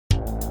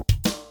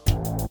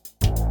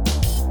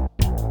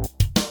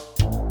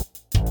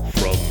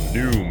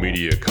New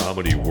Media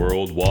Comedy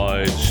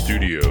Worldwide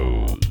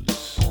Studios.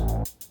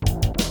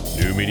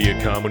 New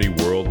Media Comedy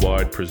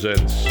Worldwide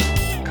presents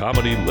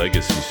Comedy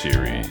Legacy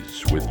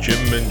Series with Jim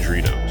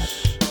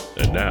Mendrinos.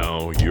 And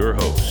now, your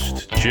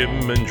host,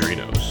 Jim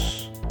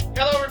Mendrinos.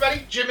 Hello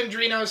everybody, Jim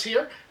Mendrinos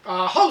here,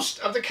 host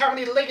of the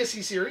Comedy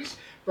Legacy Series,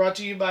 brought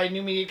to you by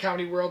New Media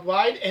Comedy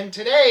Worldwide. And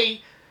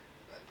today,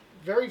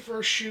 very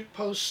first shoot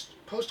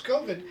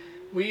post-COVID,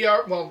 we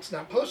are, well, it's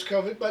not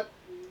post-COVID, but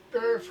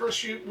very first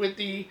shoot with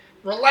the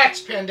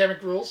relaxed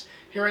pandemic rules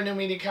here at New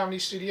Media Comedy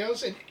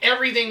Studios. And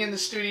everything in the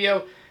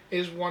studio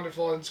is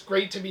wonderful. It's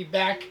great to be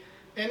back,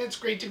 and it's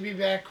great to be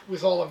back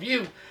with all of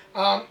you.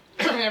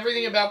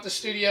 Everything about the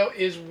studio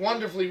is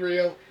wonderfully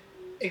real,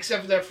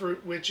 except for that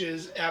fruit, which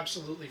is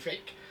absolutely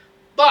fake.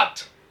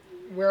 But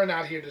we're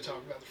not here to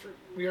talk about the fruit.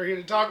 We are here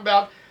to talk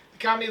about the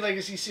Comedy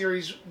Legacy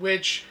Series,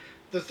 which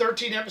the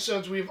 13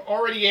 episodes we've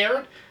already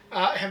aired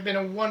have been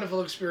a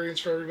wonderful experience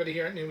for everybody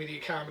here at New Media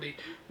Comedy.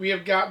 We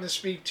have gotten to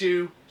speak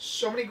to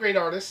so many great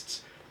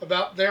artists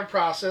about their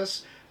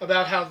process,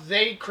 about how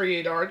they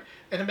create art,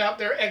 and about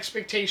their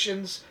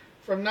expectations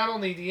from not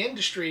only the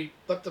industry,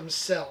 but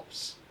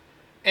themselves.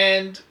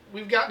 And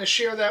we've gotten to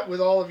share that with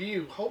all of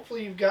you.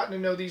 Hopefully you've gotten to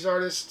know these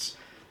artists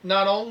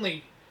not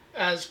only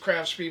as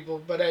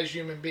craftspeople, but as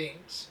human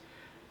beings.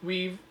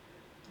 We've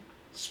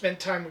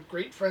spent time with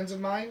great friends of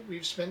mine.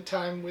 We've spent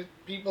time with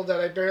people that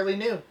I barely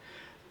knew.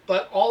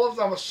 But all of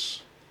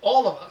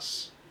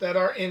us that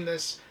are in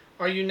this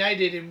are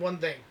united in one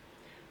thing.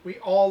 We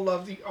all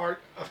love the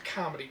art of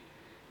comedy.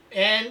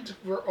 And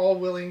we're all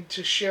willing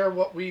to share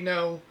what we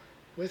know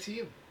with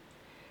you.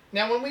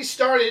 Now, when we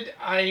started,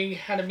 I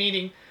had a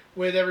meeting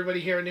with everybody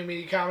here at New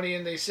Media Comedy,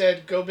 and they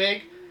said, go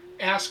big,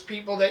 ask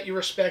people that you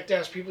respect,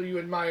 ask people you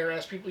admire,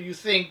 ask people you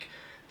think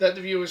that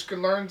the viewers could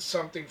learn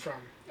something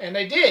from. And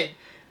I did,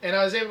 and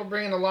I was able to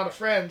bring in a lot of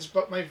friends,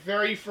 but my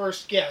very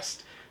first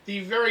guest,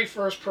 the very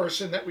first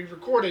person that we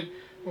recorded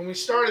when we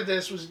started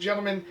this, was a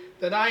gentleman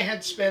that I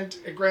had spent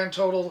a grand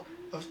total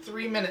of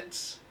 3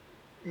 minutes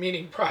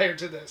meeting prior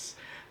to this.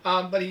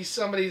 But he's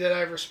somebody that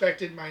I've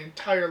respected my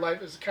entire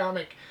life as a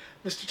comic.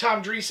 Mr.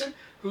 Tom Dreesen,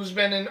 who's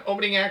been an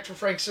opening act for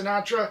Frank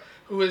Sinatra,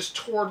 who has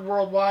toured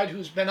worldwide,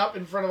 who's been up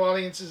in front of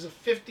audiences of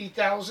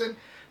 50,000,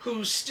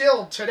 who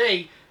still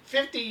today,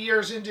 50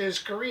 years into his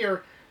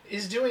career,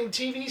 is doing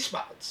TV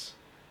spots.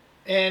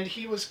 And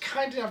he was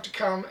kind enough to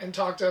come and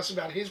talk to us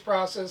about his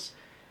process,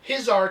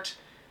 his art,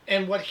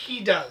 and what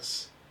he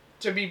does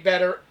to be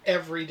better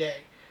every day.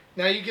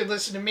 Now you could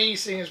listen to me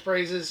sing his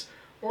praises,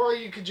 or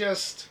you could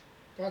just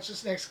watch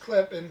this next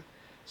clip and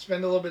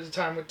spend a little bit of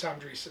time with Tom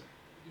Dreesen.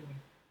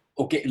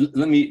 Okay,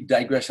 let me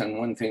digress on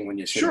one thing when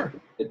you said Sure.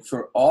 that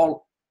for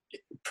all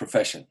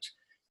professions,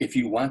 if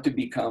you want to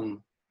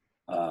become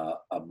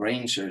a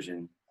brain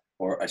surgeon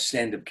or a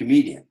stand-up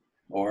comedian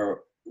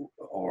or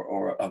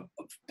a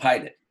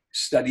pilot,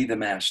 study the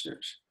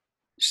masters.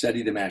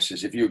 Study the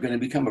masters. If you're going to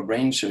become a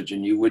brain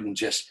surgeon, you wouldn't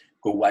just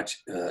go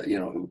watch,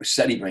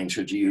 study brain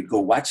surgery. You'd go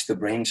watch the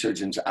brain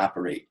surgeons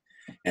operate.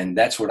 And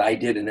that's what I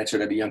did, and that's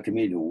what every young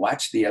comedian do.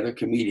 Watch the other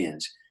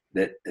comedians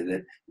that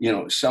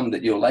some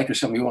that you'll like or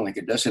some you won't like.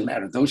 It doesn't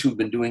matter. Those who've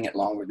been doing it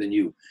longer than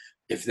you,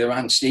 if they're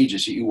on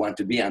stages that you want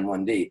to be on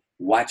one day,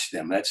 watch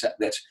them. That's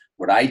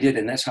what I did,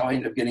 and that's how I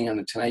ended up getting on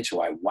the Tonight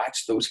Show. I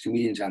watched those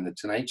comedians on the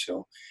Tonight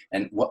Show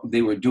and what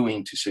they were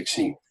doing to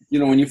succeed. You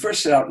know, when you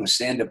first start out in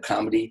stand-up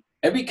comedy,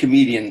 every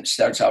comedian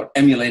starts out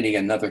emulating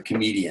another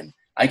comedian.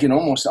 I can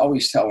almost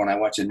always tell when I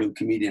watch a new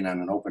comedian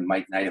on an open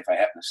mic night, if I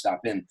happen to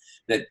stop in,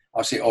 that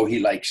I'll say, oh, he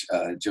likes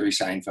Jerry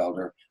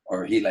Seinfeld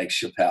or he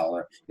likes Chappelle,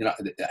 or,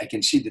 I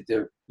can see that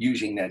they're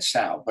using that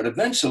style. But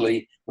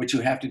eventually what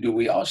you have to do,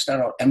 we all start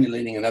out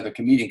emulating another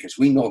comedian because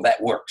we know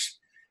that works.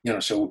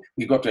 So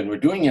we go up there and we're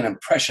doing an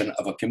impression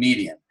of a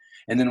comedian.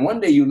 And then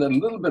one day you let a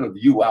little bit of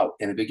you out,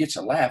 and if it gets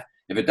a laugh,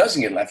 if it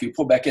doesn't get a laugh, you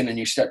pull back in and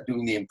you start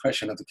doing the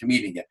impression of the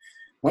comedian again.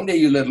 One day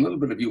you let a little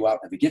bit of you out,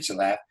 if it gets a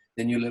laugh,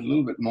 then you let a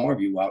little bit more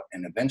of you out,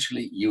 and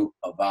eventually you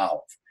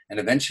evolve. And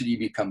eventually you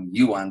become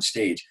you on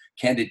stage.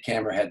 Candid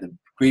Camera had the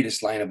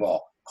greatest line of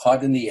all,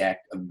 caught in the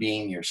act of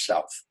being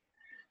yourself.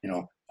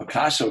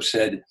 Picasso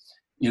said,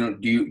 do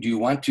you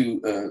want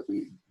to,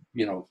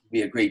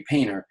 be a great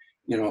painter?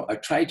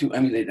 Try to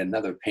emulate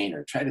another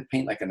painter. Try to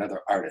paint like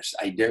another artist.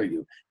 I dare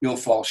you. You'll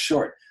fall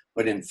short.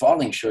 But in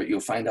falling short, you'll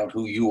find out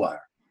who you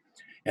are.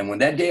 And when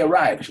that day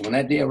arrives, when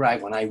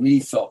I really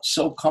felt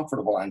so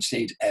comfortable on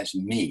stage as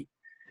me,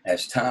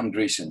 as Tom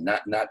Dreesen,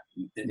 not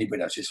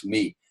anybody else, just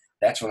me,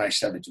 that's when I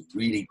started to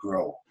really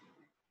grow.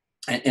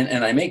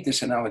 And I make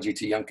this analogy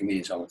to young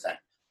comedians all the time.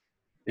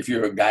 If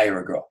you're a guy or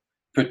a girl,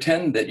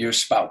 pretend that your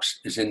spouse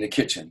is in the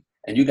kitchen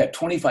and you got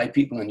 25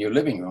 people in your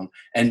living room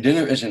and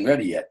dinner isn't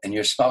ready yet, and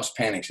your spouse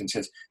panics and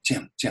says,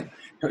 Jim,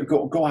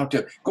 go out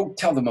to, go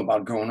tell them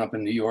about growing up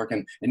in New York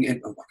and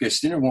because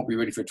dinner won't be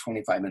ready for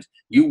 25 minutes.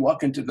 You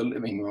walk into the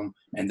living room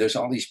and there's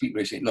all these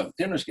people who say, look,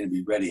 dinner's going to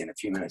be ready in a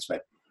few minutes,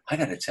 but I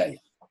got to tell you,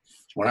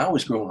 when I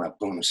was growing up,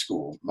 going to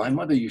school, my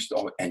mother used to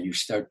always, and you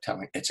start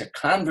telling, it's a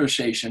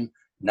conversation,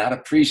 not a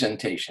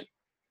presentation.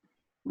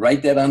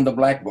 Write that on the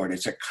blackboard.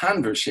 It's a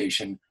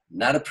conversation,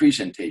 not a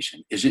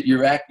presentation. Is it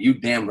your act? You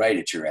damn right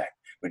it's your act.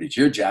 But it's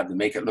your job to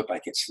make it look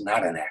like it's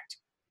not an act.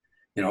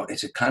 You know,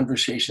 it's a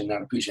conversation,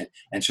 not a presentation.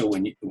 And so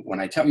when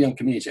I tell young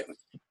comedians that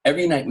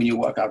every night when you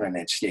walk out on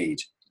that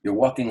stage, you're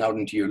walking out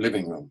into your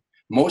living room.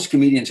 Most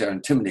comedians are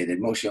intimidated.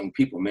 Most young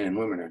people, men and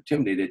women, are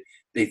intimidated.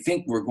 They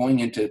think we're going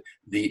into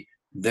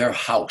their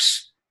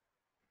house,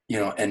 you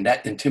know, and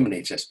that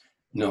intimidates us.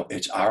 No,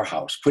 it's our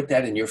house. Put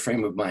that in your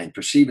frame of mind.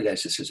 Perceive it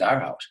as this is our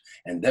house,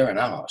 and they're in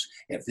our house.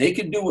 If they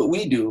could do what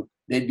we do,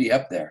 they'd be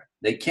up there.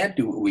 They can't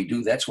do what we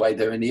do. That's why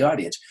they're in the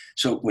audience.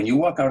 So when you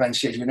walk out on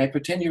stage, you're not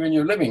pretend you're in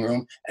your living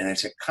room, and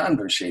it's a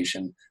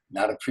conversation,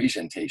 not a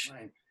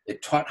presentation.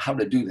 It taught how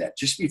to do that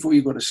just before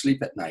you go to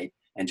sleep at night,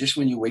 and just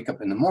when you wake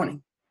up in the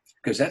morning,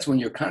 because that's when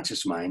your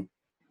conscious mind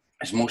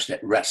is most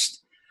at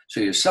rest.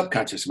 So your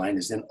subconscious mind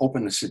is then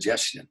open to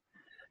suggestion.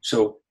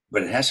 So,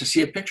 but it has to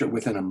see a picture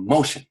with an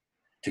emotion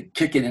to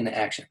kick it into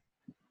action.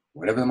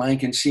 Whatever the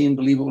mind can see and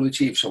believe it will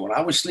achieve. So when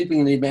I was sleeping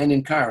in the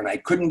abandoned car and I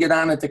couldn't get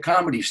on at the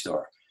Comedy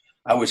Store,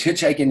 I was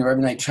hitchhiking there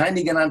every night trying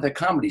to get on at the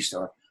Comedy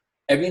Store.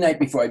 Every night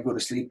before I'd go to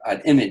sleep,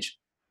 I'd image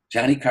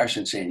Johnny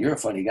Carson saying, "You're a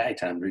funny guy,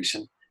 Tom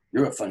Dreesen.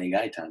 You're a funny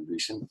guy, Tom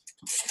Dreesen."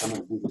 I'm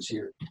going to do this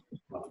here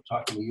while I'm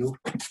talking to you.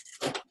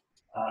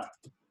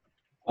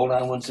 Hold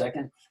on one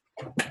second.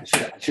 I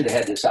should have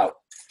had this out.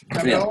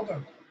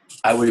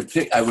 I would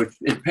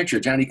picture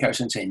Johnny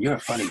Carson saying, "You're a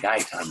funny guy,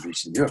 Tom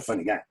Dreesen. You're a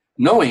funny guy."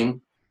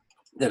 Knowing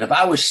that if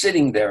I was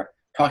sitting there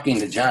talking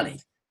to Johnny,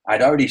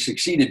 I'd already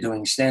succeeded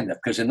doing stand-up.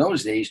 Because in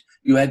those days,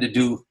 you had to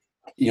do,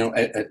 you know,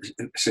 a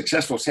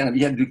successful stand-up.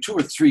 You had to do 2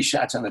 or 3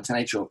 shots on the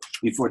Tonight Show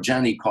before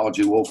Johnny called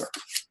you over.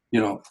 You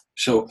know,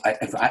 so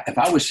if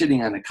I was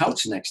sitting on the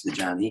couch next to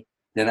Johnny,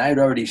 then I had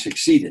already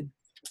succeeded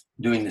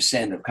doing the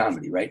stand-up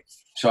comedy, right?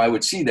 So I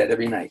would see that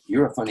every night.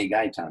 "You're a funny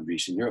guy, Tom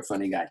Dreesen. You're a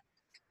funny guy."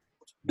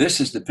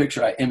 This is the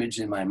picture I imaged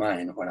in my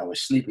mind when I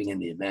was sleeping in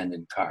the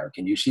abandoned car.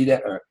 Can you see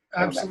that? Or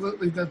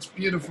absolutely, that's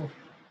beautiful.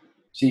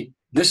 See,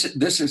 this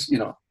is, you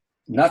know,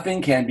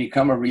 nothing can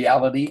become a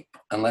reality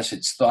unless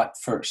it's thought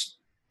first.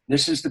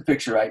 This is the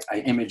picture I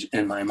imaged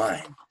in my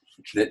mind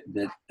that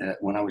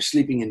when I was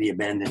sleeping in the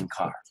abandoned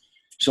car.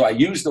 So I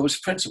use those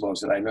principles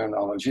that I learned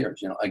all those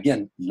years. You know,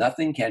 again,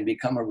 nothing can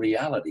become a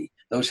reality.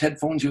 Those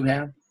headphones you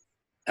have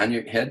on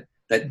your head,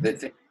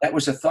 that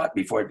was a thought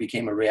before it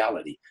became a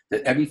reality.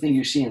 That everything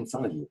you see in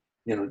front of you,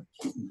 you know,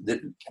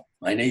 that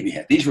my Navy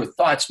hat, these were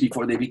thoughts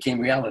before they became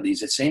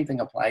realities. The same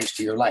thing applies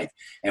to your life.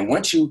 And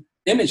once you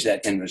image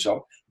that end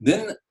result,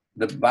 then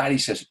the body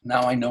says,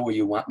 "Now I know where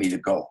you want me to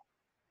go."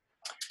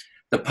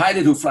 The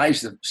pilot who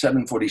flies the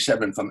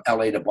 747 from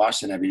LA to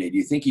Boston every day, do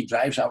you think he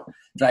drives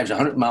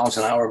 100 miles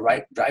an hour,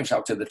 right? Drives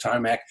out to the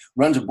tarmac,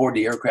 runs aboard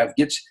the aircraft,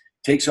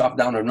 takes off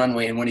down the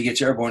runway, and when he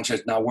gets airborne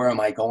says, "Now where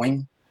am I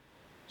going?"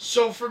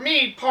 So for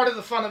me, part of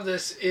the fun of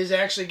this is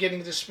actually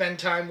getting to spend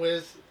time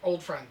with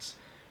old friends.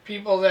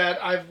 People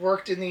that I've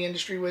worked in the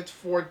industry with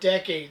for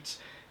decades,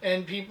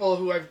 and people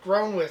who I've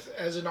grown with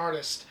as an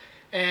artist.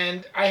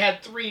 And I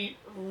had 3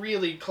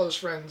 really close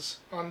friends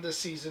on this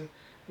season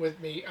with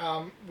me.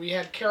 We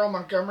had Carol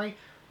Montgomery,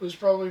 who's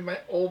probably my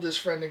oldest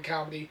friend in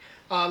comedy.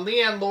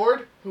 Leanne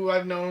Lord, who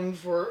I've known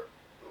for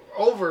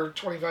over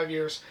 25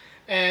 years.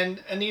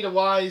 And Anita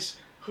Wise,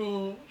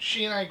 who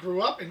she and I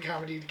grew up in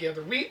comedy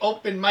together. We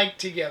open mic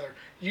together.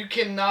 You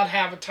cannot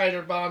have a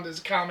tighter bond as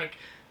a comic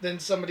than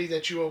somebody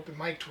that you open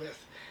mic'd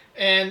with.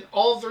 And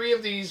all 3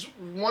 of these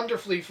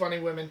wonderfully funny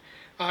women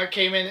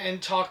came in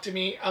and talked to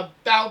me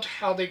about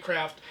how they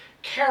craft.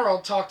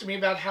 Carol talked to me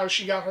about how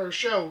she got her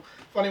show,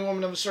 Funny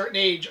Woman of a Certain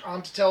Age,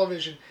 onto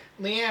television.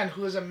 Leanne,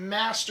 who is a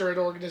master at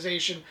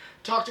organization,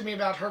 talked to me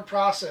about her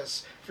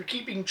process for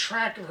keeping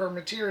track of her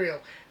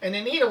material. And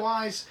Anita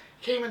Wise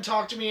came and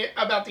talked to me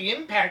about the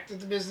impact that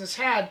the business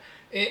had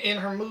in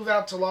her move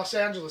out to Los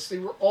Angeles. They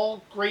were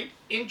all great,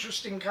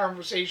 interesting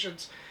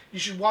conversations. You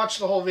should watch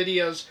the whole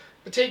videos,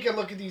 but take a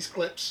look at these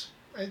clips.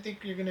 I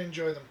think you're going to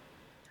enjoy them.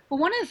 Well,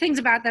 one of the things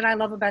that I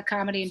love about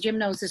comedy, and Jim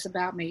knows this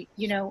about me,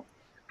 you know,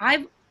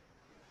 I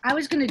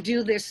was going to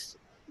do this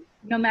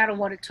no matter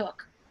what it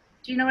took.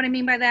 Do you know what I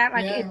mean by that?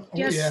 Like, Yeah.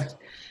 it just,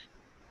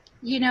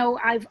 you know,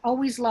 I've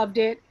always loved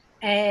it,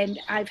 and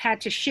I've had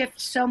to shift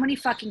so many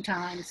fucking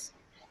times.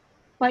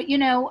 But, you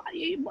know,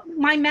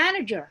 my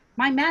manager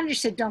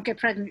said, "Don't get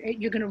pregnant.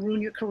 You're going to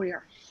ruin your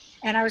career."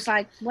 And I was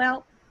like,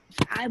 well,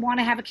 I want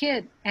to have a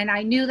kid. And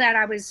I knew that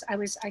I was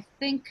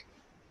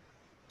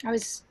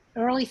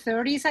early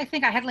 30s, I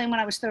think. I had Lane when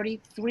I was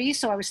 33,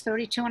 so I was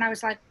 32, and I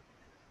was like,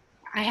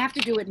 I have to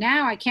do it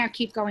now. I can't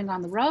keep going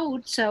on the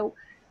road. So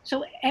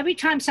every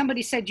time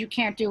somebody said you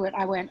can't do it,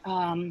 I went,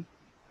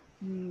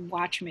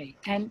 watch me.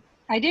 And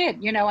I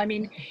did. You know, I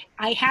mean,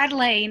 I had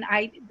Lane,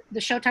 the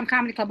Showtime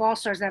Comedy Club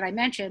All-Stars that I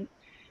mentioned,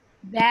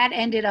 that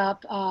ended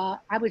up,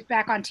 I was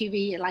back on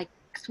TV like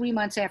 3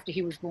 months after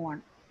he was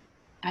born.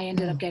 I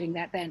ended up getting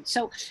that then.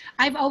 So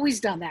I've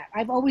always done that.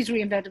 I've always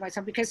reinvented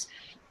myself because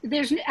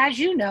there's, as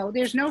you know,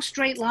 there's no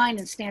straight line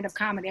in stand-up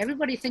comedy.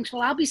 Everybody thinks,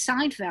 well, I'll be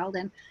Seinfeld.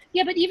 And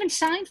yeah, but even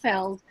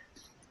Seinfeld,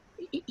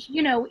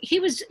 you know, he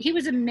was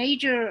a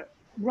major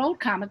road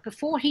comic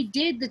before he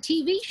did the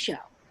TV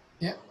show.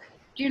 Yeah.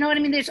 Do you know what I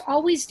mean? There's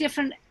always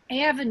different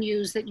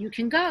avenues that you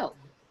can go.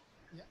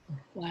 Yeah.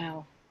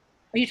 Wow.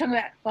 Are you talking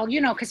about, well, you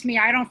know, because me,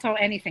 I don't throw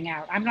anything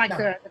out. I'm like No.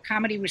 the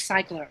comedy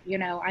recycler, you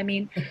know. I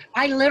mean,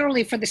 I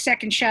literally, for the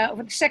second show,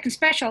 for the second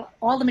special,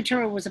 all the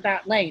material was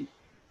about Lane.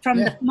 From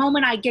Yeah. the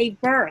moment I gave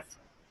birth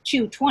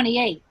to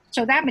 28.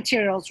 So that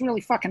material is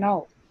really fucking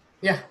old.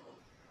 Yeah.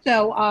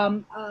 So,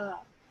 I'm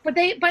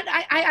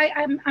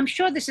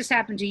sure this has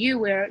happened to you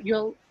where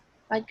you'll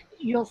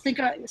think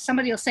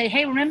somebody will say,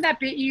 "Hey, remember that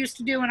bit you used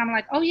to do?" And I'm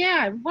like, "Oh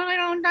yeah, why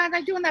don't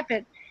I doing that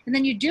bit?" And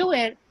then you do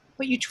it,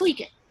 but you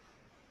tweak it.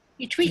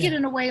 You tweak it Yeah.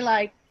 in a way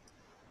like,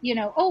 you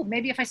know, oh,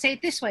 maybe if I say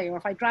it this way, or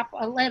if I drop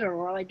a letter,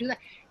 or I do that,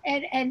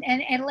 and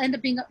it'll end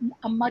up being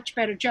a much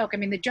better joke. I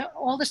mean,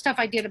 all the stuff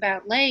I did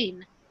about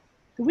Lane,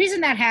 the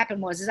reason that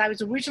happened was I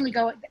was originally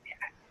going.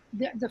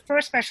 The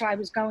first special I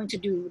was going to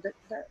do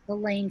the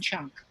Lane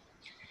chunk,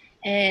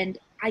 and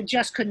I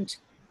just couldn't,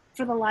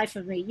 for the life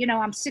of me. You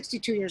know, I'm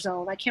 62 years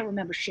old. I can't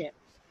remember shit.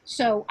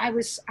 So I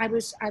was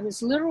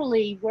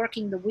literally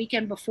working the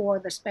weekend before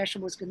the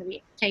special was going to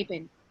be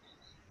taping,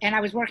 and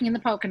I was working in the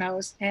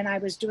Poconos, and I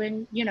was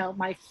doing, you know,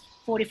 my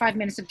 45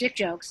 minutes of dick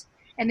jokes,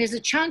 and there's a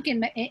chunk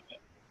in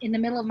the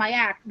middle of my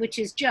act which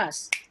is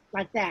just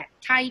like that,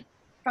 tight,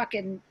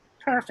 fucking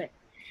perfect.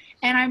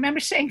 And I remember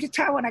saying to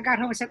Ty when I got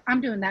home, I said,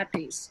 I'm doing that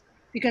piece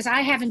because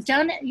I haven't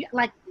done it.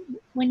 Like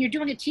when you're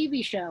doing a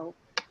TV show,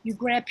 you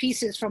grab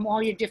pieces from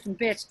all your different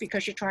bits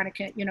because you're trying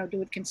to, you know,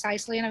 do it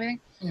concisely and everything.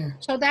 Yeah.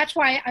 So that's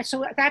why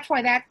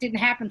that didn't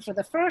happen for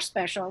the first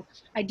special.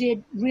 I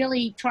did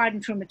really tried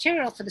and true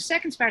material for the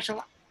second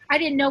special. I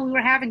didn't know we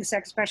were having the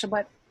second special,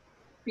 but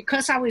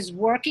because I was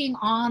working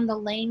on the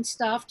Lane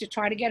stuff to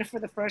try to get it for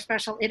the first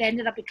special, it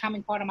ended up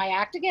becoming part of my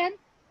act again,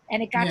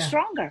 and it got Yeah.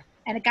 stronger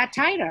and it got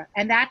tighter,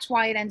 and that's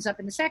why it ends up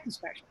in the second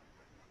special.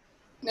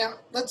 Now,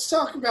 let's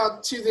talk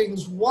about two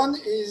things. One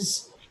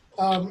is,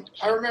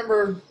 I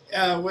remember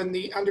when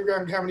the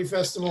Underground Comedy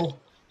Festival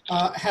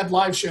had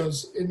live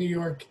shows in New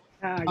York,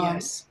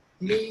 Yes.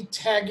 me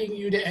tagging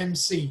you to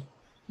MC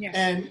Yes.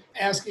 and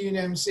asking you to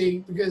MC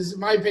because, in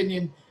my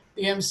opinion,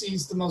 the MC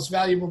is the most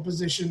valuable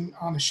position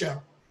on a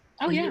show.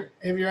 Oh, yeah.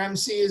 If your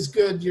MC is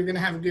good, you're going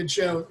to have a good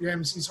show. If your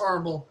MC is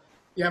horrible,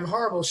 you have a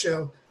horrible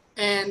show.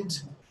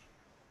 And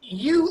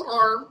you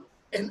are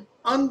an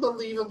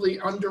unbelievably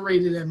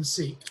underrated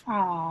MC.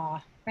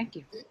 Aw, thank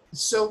you.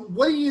 So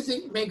what do you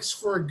think makes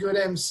for a good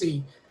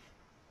MC?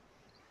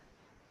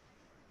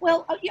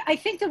 Well, I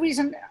think the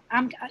reason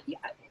I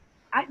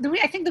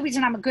think the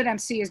reason I'm a good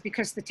MC is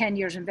because the 10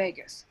 years in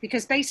Vegas,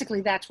 because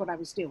basically that's what I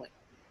was doing.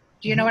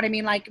 Do you know what I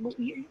mean? Like,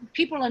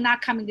 people are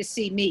not coming to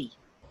see me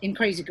in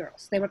Crazy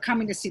Girls. They were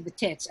coming to see the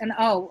tits. And,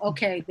 oh,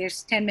 okay,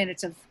 there's 10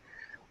 minutes of,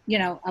 you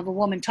know, of a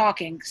woman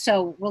talking,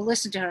 so we'll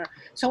listen to her.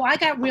 So I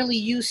got really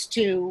used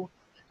to,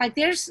 like,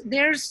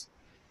 there's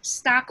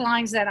stock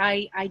lines that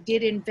I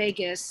did in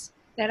Vegas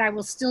that I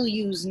will still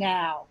use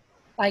now.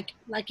 Like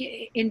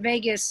in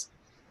Vegas,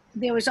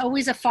 there was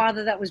always a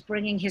father that was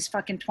bringing his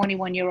fucking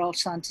 21-year-old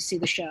son to see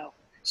the show.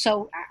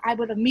 So I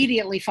would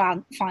immediately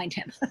find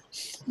him.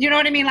 You know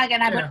what I mean? Like,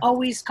 and I would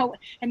always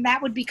and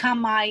that would become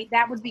my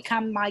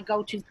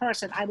go-to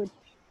person.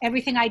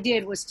 Everything I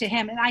did was to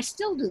him, and I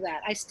still do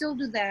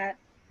that.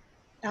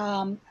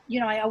 You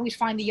know, I always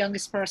find the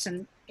youngest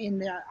person in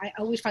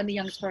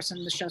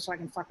the show so I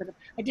can fuck with them.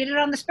 I did it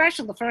on the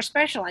special, the first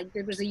special.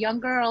 There was a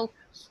young girl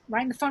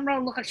right in the front row,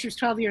 looked like she was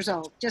 12 years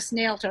old, just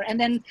nailed her. And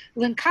then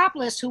Lynn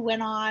Coppolis, who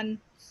went on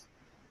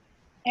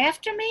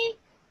after me,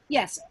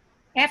 yes,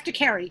 after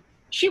Carrie,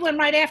 she went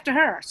right after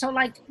her. So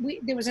like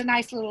there was a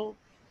nice little,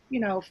 you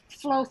know,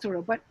 flow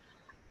through. But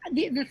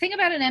the thing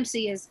about an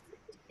MC is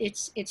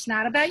it's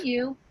not about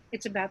you,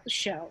 it's about the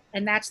show.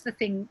 And that's the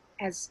thing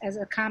as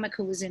a comic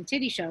who was in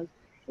titty shows,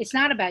 it's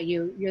not about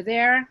you. You're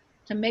there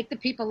to make the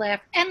people laugh,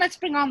 and let's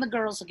bring on the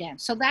girls again.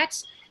 So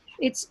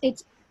it's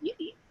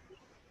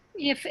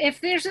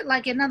if there's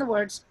like, in other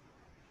words,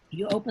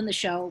 you open the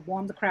show,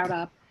 warm the crowd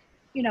up,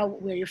 you know,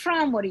 where you're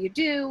from, what do you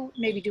do,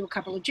 maybe do a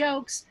couple of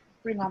jokes,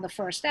 bring on the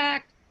first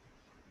act.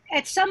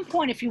 At some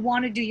point, if you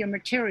want to do your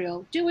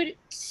material, do it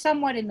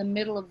somewhat in the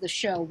middle of the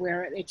show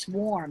where it's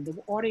warm, the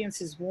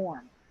audience is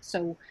warm,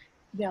 so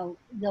they'll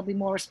be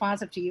more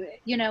responsive to you,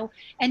 you know,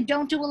 and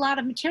don't do a lot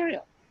of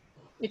material.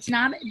 It's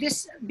not,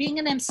 being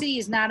an MC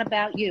is not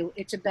about you,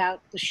 it's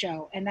about the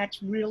show, and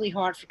that's really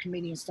hard for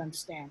comedians to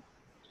understand.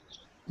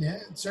 Yeah,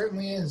 it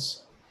certainly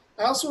is.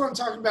 I also want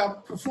to talk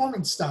about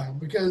performance style,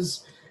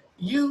 because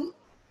your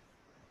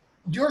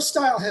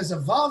style has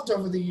evolved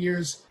over the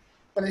years,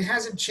 but it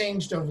hasn't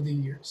changed over the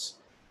years.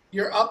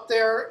 You're up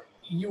there,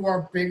 you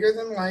are bigger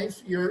than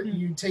life,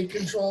 you take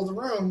control of the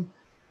room,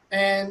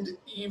 and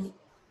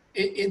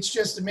it's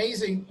just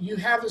amazing. You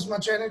have as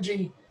much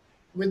energy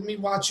with me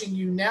watching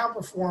you now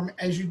perform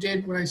as you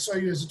did when I saw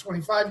you as a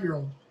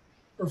 25-year-old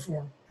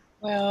perform.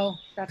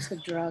 Well, that's the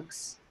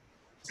drugs.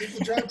 Is it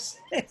the drugs?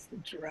 It's the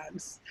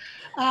drugs.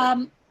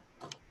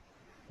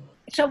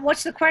 So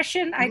what's the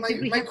question?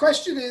 My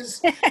question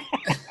is,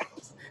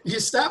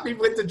 you stopped me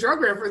with the drug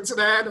reference and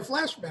I had a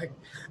flashback.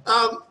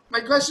 My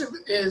question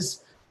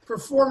is,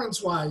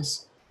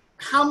 performance-wise,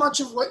 how much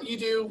of what you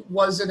do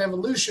was an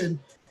evolution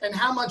and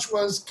how much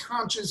was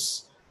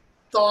conscious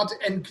thought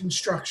and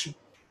construction?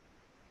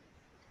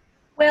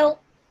 Well,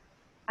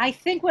 I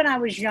think when I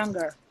was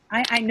younger,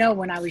 I know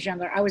when I was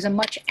younger, I was a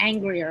much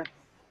angrier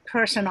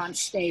person on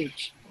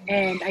stage,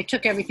 and I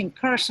took everything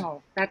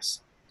personal.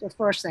 That's the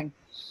first thing.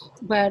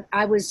 But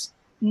I was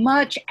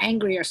much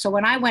angrier. So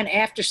when I went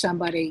after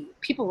somebody,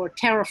 people were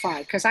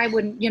terrified because I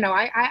wouldn't,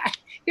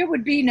 there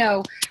would be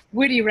no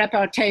witty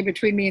repartee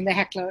between me and the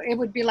heckler. It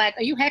would be like,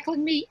 "Are you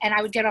heckling me?" And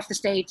I would get off the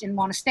stage and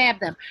want to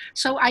stab them.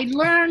 So I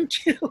learned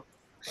to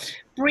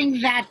bring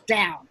that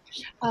down.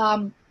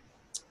 Um,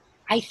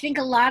 I think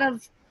a lot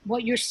of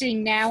what you're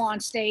seeing now on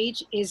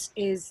stage is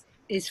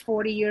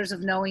 40 years of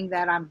knowing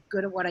that I'm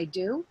good at what I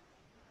do.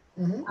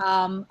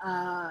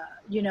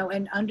 Mm-hmm.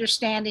 And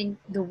understanding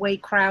the way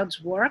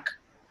crowds work.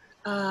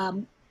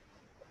 Um,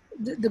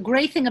 the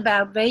great thing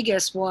about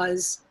Vegas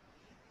was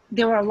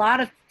there were a lot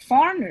of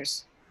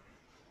foreigners.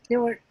 There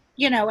were,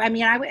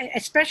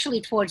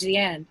 especially towards the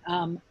end.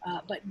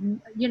 But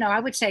I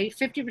would say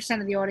 50%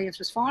 of the audience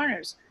was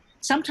foreigners.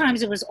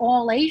 Sometimes it was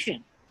all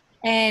Asian.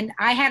 And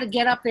I had to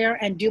get up there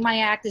and do my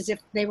act as if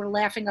they were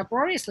laughing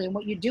uproariously. And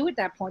what you do at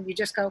that point, you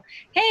just go,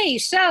 "Hey,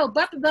 so,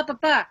 ba ba ba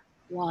ba."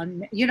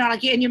 One,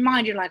 like in your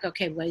mind, you're like,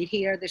 "Okay, wait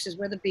here. This is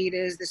where the beat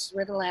is. This is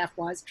where the laugh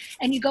was,"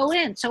 and you go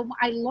in. So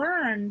I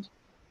learned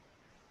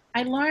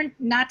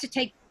not to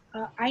take.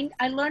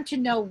 I learned to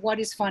know what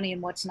is funny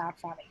and what's not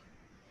funny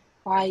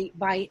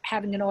by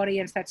having an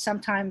audience that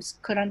sometimes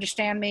could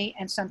understand me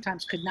and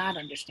sometimes could not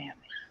understand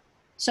me.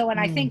 So, and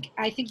I think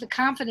the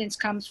confidence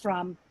comes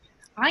from,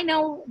 I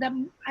know that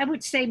I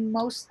would say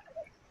most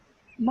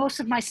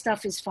of my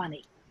stuff is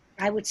funny.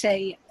 I would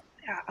say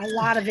a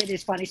lot of it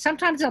is funny.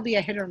 Sometimes there'll be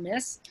a hit or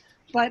miss,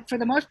 but for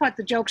the most part,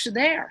 the jokes are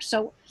there.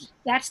 So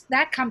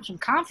that comes from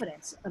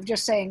confidence of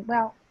just saying,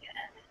 well,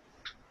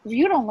 if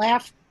you don't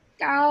laugh,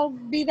 I'll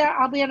be there.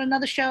 I'll be at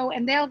another show,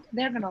 and they're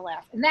gonna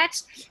laugh. And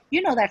that's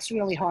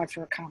really hard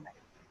for a comic.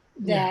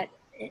 That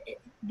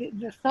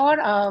the thought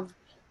of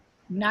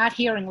not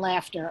hearing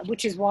laughter,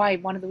 which is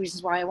one of the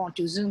reasons why I won't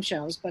do Zoom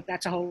shows, but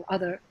that's a whole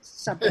other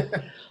subject.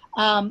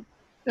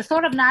 The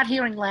thought of not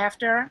hearing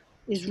laughter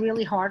is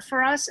really hard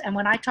for us. And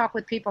when I talk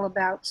with people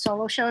about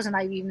solo shows, and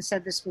I've even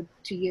said this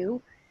to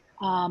you,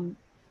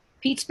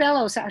 Pete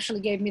Spellos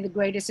actually gave me the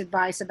greatest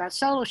advice about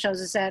solo shows,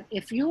 is that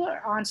if you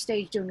are on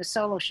stage doing a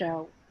solo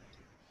show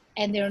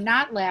and they're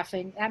not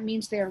laughing, that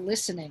means they're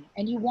listening,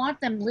 and you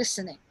want them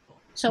listening.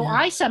 So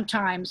I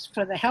sometimes,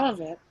 for the hell of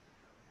it,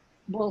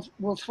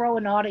 will throw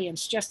an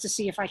audience just to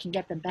see if I can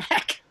get them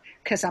back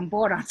because I'm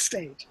bored on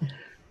stage.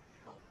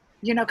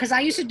 Because I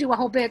used to do a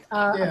whole bit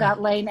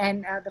about Lane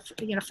and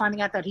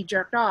finding out that he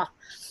jerked off,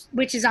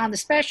 which is on the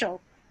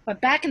special.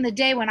 But back in the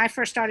day when I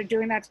first started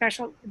doing that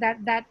special,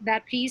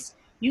 that piece,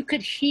 you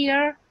could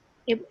hear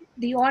it.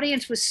 The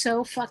audience was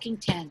so fucking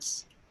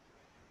tense.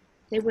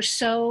 They were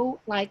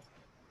so like,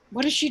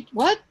 what is she?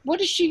 What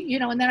is she?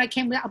 And then I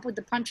came up with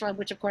the punchline,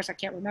 which of course I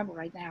can't remember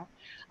right now.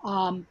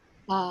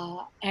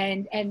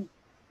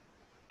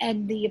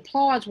 And the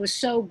applause was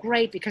so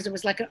great because it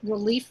was like a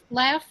relief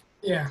laugh.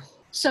 Yeah.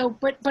 So,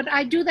 but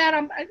I do that.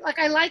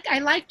 I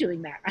like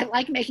doing that. I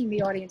like making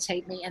the audience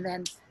hate me and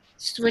then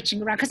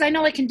switching around because I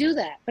know I can do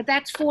that. But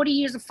that's 40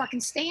 years of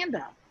fucking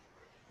stand-up.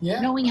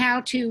 Yeah. Knowing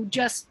how to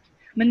just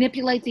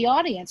manipulate the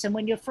audience. And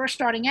when you're first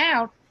starting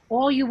out,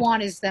 all you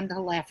want is them to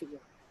laugh at you.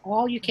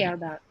 All you care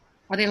about.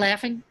 Are they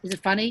laughing? Is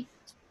it funny?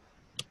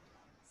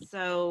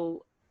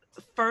 So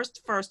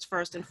first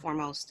and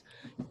foremost,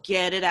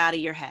 get it out of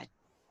your head.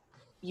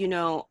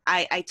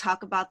 I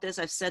talk about this.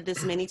 I've said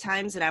this many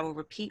times and I will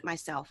repeat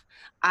myself.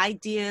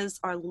 Ideas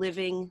are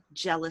living,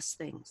 jealous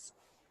things.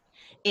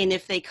 And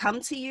if they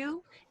come to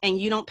you and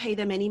you don't pay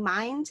them any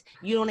mind,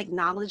 you don't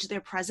acknowledge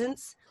their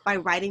presence by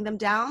writing them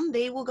down,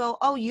 they will go,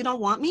 "Oh, you don't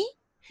want me?"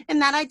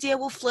 And that idea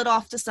will flit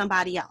off to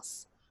somebody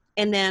else.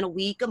 And then a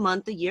week, a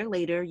month, a year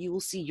later, you will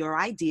see your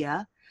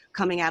idea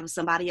coming out of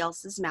somebody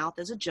else's mouth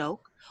as a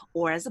joke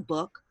or as a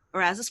book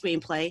or as a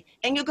screenplay.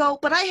 And you go,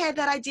 "But I had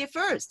that idea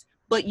first."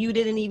 But you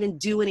didn't even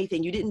do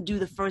anything. You didn't do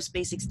the first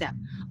basic step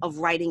of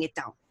writing it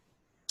down.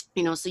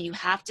 So you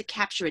have to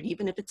capture it,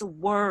 even if it's a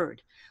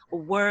word,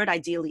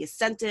 ideally a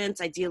sentence,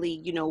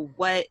 ideally,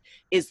 what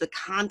is the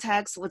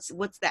context?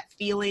 What's that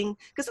feeling?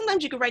 Because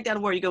sometimes you can write down a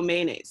word, you go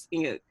mayonnaise,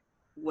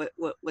 what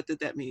did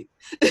that mean?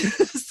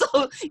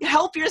 So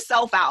help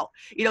yourself out,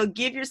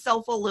 give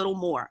yourself a little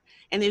more.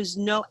 And there's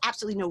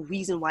absolutely no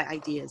reason why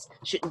ideas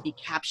shouldn't be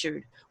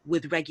captured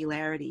with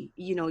regularity.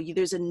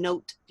 There's a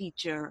note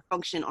feature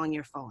function on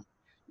your phone.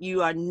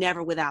 You are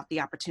never without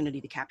the opportunity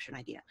to capture an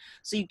idea.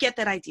 So you get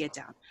that idea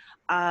down.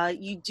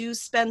 You do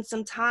spend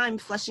some time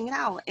fleshing it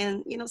out.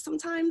 And,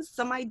 sometimes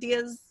some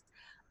ideas,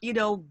 pick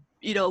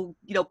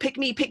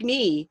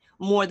me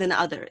more than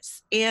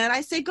others. And I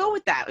say, go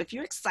with that. If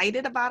you're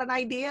excited about an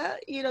idea,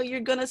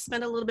 you're going to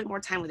spend a little bit more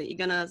time with it.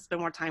 You're going to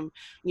spend more time,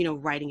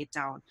 writing it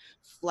down,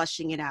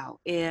 fleshing it out.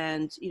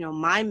 And,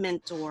 my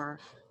mentor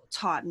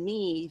taught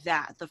me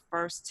that the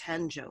first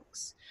 10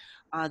 jokes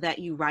that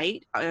you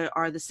write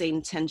are the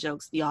same 10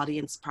 jokes the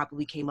audience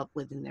probably came up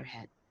with in their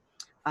head.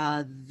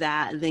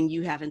 Then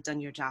you haven't done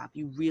your job.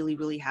 You really,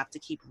 really have to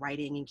keep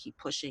writing and keep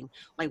pushing.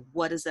 Like,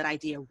 what is that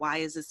idea? Why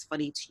is this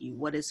funny to you?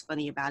 What is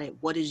funny about it?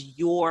 What is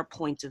your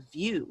point of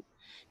view?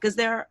 Because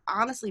there are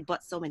honestly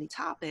but so many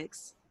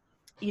topics.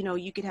 You know,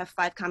 you could have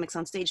 5 comics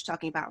on stage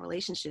talking about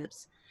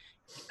relationships.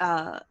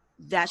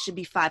 That should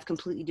be 5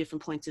 completely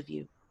different points of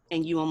view.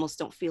 And you almost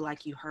don't feel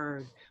like you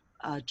heard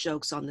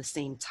jokes on the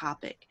same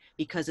topic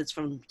because it's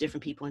from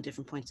different people and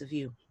different points of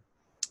view.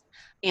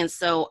 And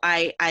so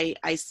I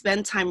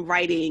spend time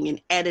writing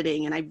and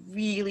editing, and I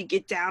really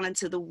get down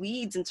into the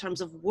weeds in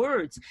terms of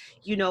words.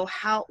 You know,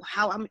 how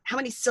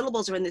many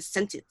syllables are in this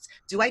sentence?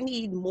 Do I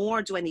need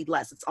more? Do I need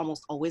less? It's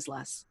almost always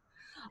less.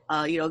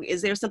 You know,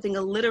 is there something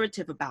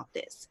alliterative about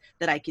this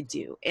that I could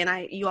do?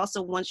 And you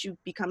also, once you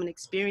become an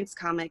experienced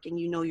comic and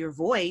you know your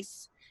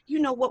voice, you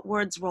know what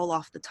words roll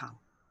off the tongue,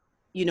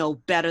 you know,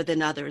 better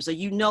than others, or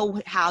you know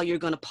how you're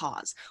going to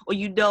pause, or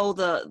you know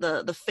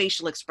the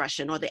facial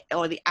expression or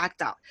the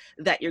act out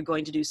that you're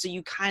going to do. So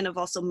you kind of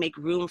also make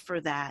room for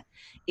that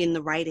in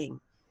the writing.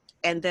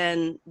 And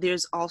then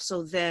there's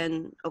also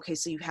okay,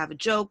 so you have a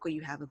joke or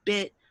you have a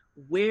bit,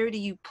 where do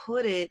you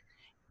put it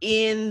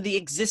in the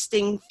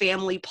existing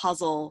family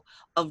puzzle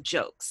of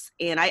jokes?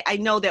 And I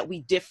know that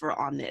we differ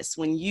on this.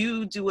 When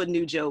you do a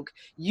new joke,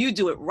 you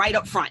do it right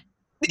up front.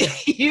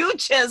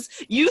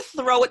 you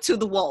throw it to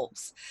the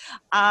wolves.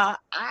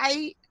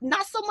 I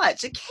not so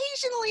much.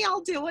 Occasionally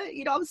I'll do it.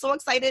 You know, I'm so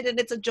excited and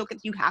it's a joke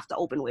that you have to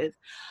open with.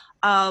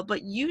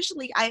 But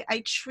usually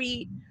I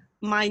treat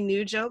my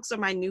new jokes or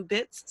my new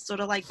bits sort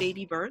of like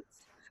baby birds.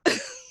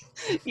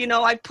 You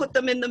know, I put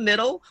them in the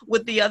middle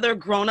with the other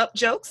grown-up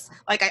jokes.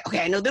 Like,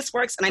 I know this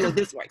works and I know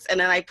this works. And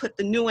then I put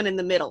the new one in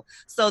the middle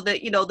so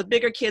that, you know, the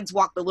bigger kids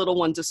walk the little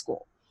one to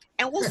school.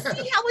 And we'll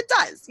see how it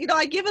does. You know,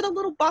 I give it a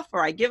little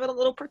buffer. I give it a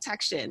little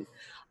protection.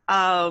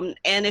 And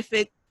if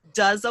it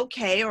does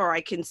okay, or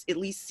I can at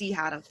least see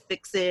how to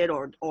fix it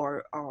or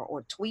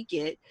tweak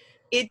it,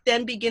 it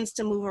then begins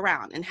to move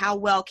around. And how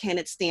well can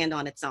it stand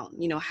on its own?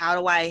 You know, how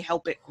do I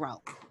help it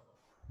grow?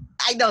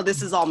 I know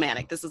this is all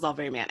manic. This is all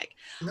very manic.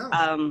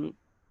 No.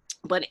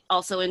 But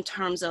also in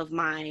terms of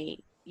my,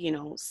 you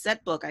know,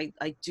 set book, I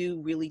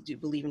really do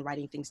believe in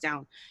writing things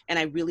down. And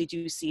I really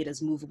do see it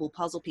as movable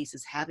puzzle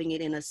pieces, having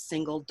it in a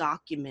single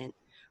document.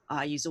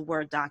 I use a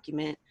Word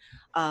document.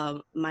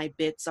 My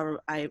bits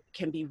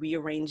can be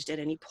rearranged at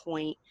any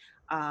point.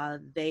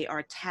 They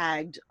are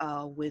tagged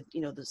with,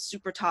 you know, the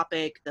super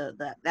topic,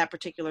 that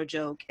particular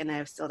joke.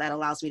 And so that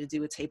allows me to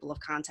do a table of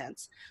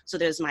contents. So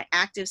there's my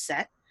active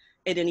set.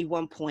 At any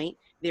one point,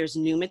 there's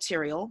new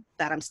material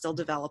that I'm still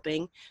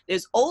developing.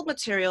 There's old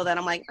material that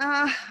I'm like,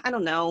 I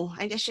don't know.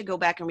 I just should go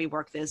back and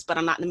rework this, but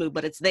I'm not in the mood,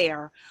 but it's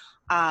there.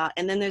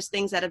 And then there's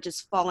things that have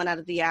just fallen out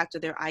of the act, or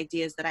they're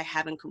ideas that I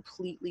haven't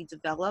completely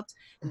developed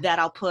that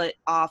I'll put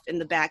off in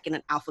the back in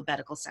an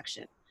alphabetical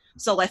section.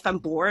 So if I'm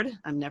bored,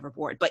 I'm never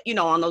bored. But, you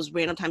know, on those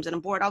random times that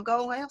I'm bored,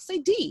 I'll say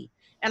D.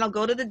 And I'll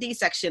go to the D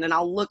section and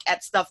I'll look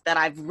at stuff that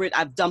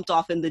I've dumped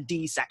off in the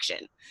D section,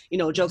 you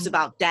know, jokes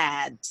about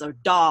dads or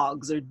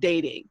dogs or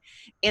dating.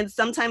 And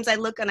sometimes I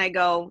look and I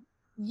go,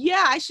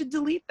 yeah, I should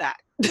delete that.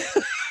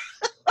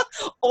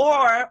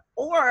 or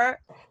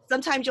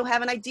sometimes you'll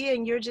have an idea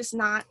and you're just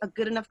not a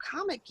good enough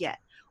comic yet,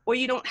 or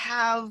you don't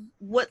have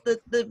what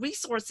the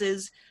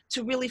resources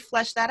to really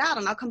flesh that out.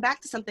 And I'll come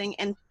back to something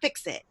and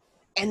fix it,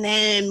 and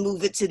then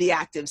move it to the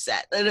active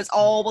set. And it's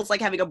almost like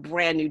having a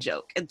brand new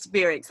joke. It's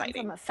very exciting.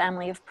 I'm from a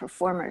family of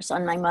performers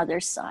on my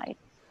mother's side.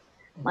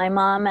 My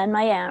mom and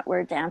my aunt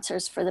were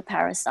dancers for the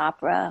Paris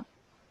Opera.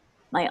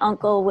 My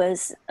uncle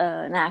was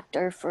an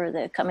actor for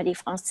the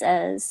Comédie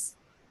Française.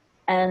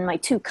 And my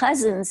 2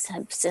 cousins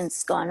have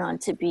since gone on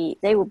to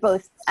they were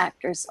both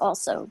actors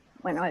also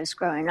when I was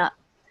growing up.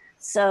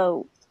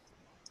 So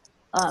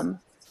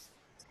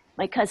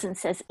my cousin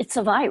says, it's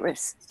a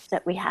virus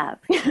that we have.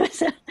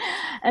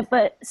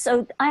 But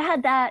so I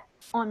had that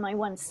on my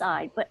one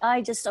side, but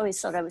I just always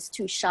thought I was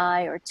too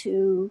shy or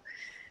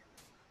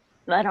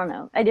I don't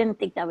know. I didn't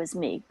think that was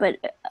me, but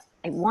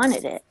I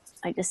wanted it.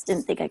 I just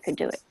didn't think I could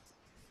do it.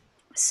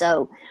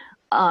 So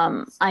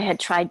I had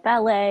tried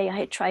ballet. I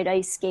had tried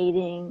ice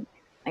skating.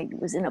 I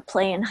was in a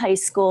play in high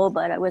school,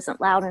 but I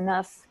wasn't loud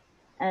enough.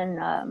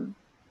 And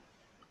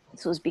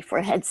this was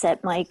before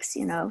headset mics,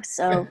 you know.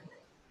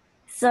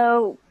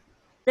 So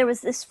there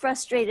was this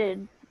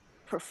frustrated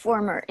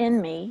performer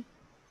in me.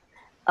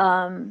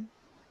 And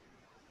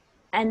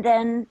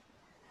then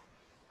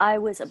I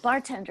was a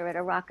bartender at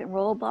a rock and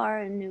roll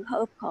bar in New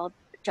Hope called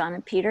John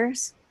and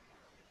Peter's.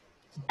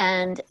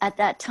 And at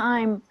that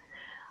time,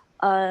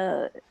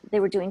 they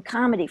were doing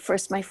comedy.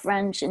 First, my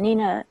friend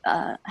Janina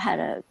had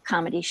a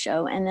comedy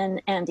show, and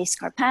then Andy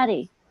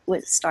Scarpati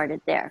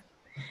started there.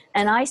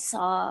 And I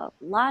saw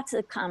lots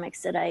of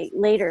comics that I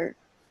later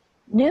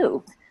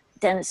knew.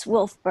 Dennis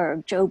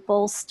Wolfberg, Joe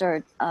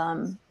Bolstert,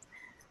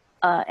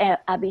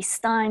 Abby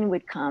Stein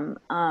would come,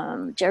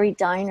 Jerry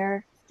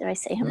Diner. Did I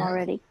say him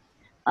already?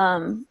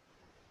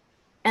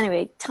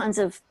 Anyway, tons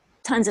of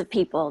tons of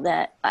people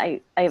that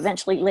I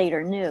eventually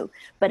later knew.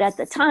 But at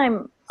the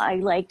time, I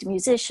liked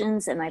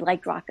musicians and I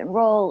liked rock and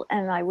roll,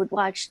 and I would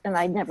watch, and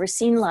I'd never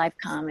seen live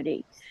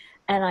comedy.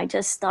 And I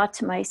just thought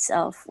to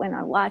myself when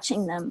I'm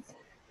watching them,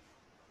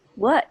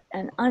 what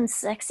an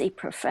unsexy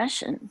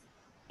profession,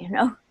 you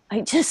know?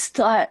 I just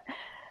thought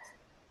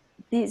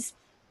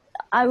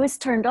I was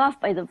turned off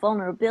by the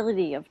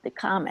vulnerability of the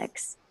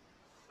comics.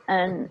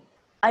 And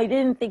I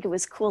didn't think it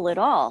was cool at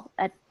all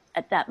at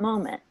that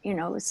moment. You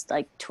know, it was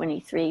like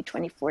 23,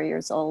 24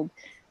 years old.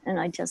 And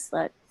I just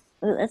thought,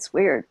 oh, that's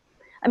weird.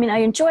 I mean, I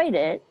enjoyed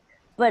it,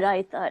 but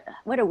I thought,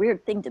 what a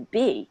weird thing to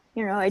be.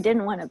 You know, I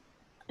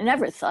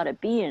never thought of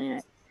being in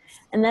it.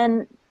 And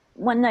then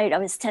one night I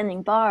was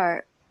tending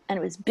bar and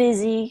it was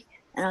busy,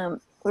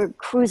 and we're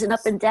cruising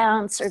up and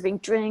down, serving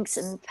drinks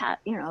and,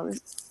 you know,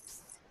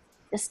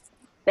 just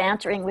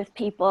bantering with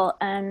people.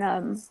 And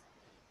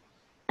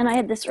I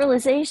had this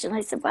realization.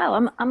 I said,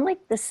 wow, I'm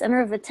like the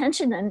center of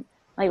attention and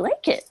I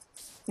like it.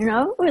 You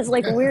know, it was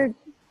like weird.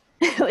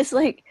 It was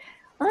like,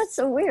 oh, that's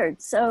so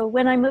weird. So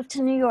when I moved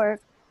to New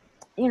York,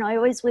 you know, I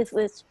always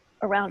was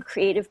around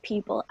creative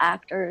people,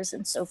 actors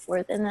and so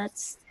forth. And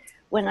that's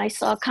when I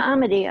saw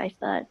comedy, I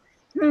thought,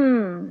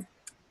 I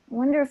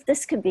wonder if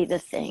this could be the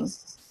thing.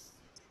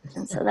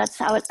 And so that's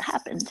how it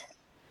happened.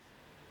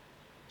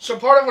 So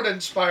part of what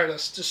inspired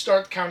us to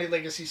start the Comedy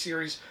Legacy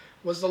series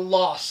was the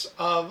loss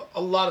of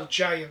a lot of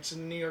giants in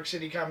the New York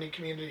City comedy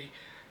community.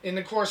 In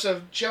the course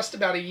of just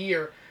about a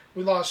year,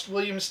 we lost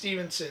William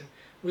Stevenson,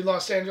 we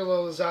lost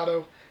Angelo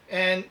Lozado,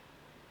 and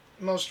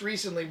most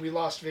recently we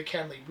lost Vic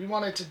Henley. We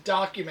wanted to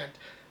document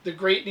the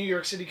great New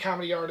York City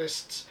comedy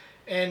artists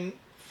and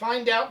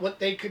find out what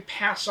they could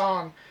pass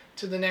on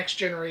to the next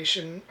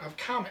generation of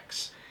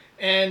comics.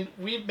 And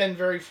we've been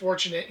very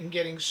fortunate in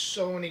getting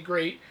so many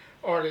great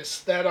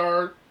artists that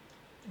are,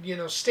 you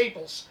know,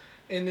 staples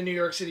in the New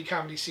York City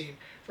comedy scene.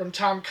 From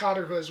Tom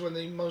Cotter, who has one of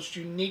the most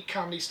unique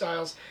comedy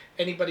styles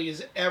anybody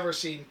has ever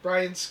seen.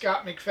 Brian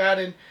Scott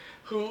McFadden,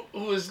 who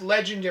is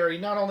legendary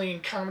not only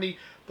in comedy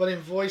but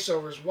in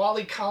voiceovers.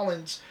 Wally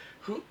Collins,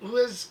 who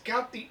has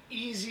got the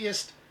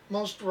easiest,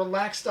 most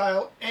relaxed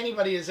style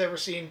anybody has ever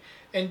seen.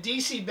 And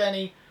DC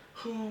Benny,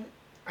 who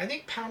I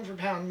think pound for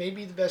pound may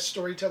be the best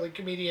storytelling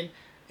comedian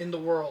in the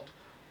world.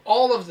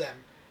 All of them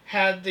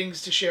had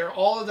things to share.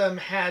 All of them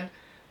had,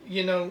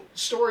 you know,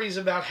 stories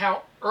about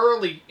how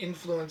early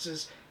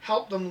influences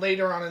helped them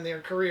later on in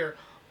their career.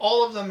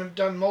 All of them have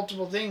done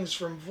multiple things,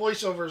 from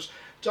voiceovers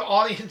to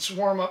audience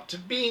warm-up to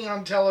being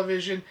on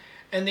television,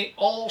 and they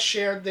all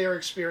shared their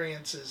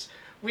experiences.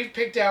 We've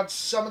picked out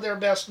some of their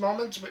best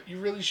moments, but you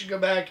really should go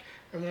back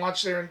and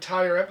watch their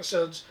entire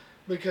episodes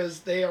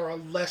because they are a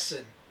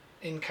lesson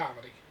in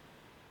comedy.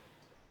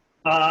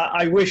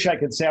 I wish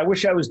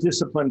I was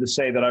disciplined to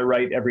say that I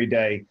write every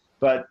day,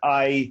 but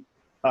I'm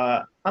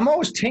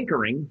always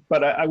tinkering,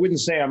 but I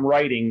wouldn't say I'm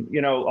writing.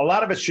 You know, a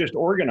lot of it's just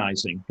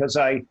organizing, because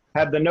I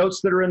have the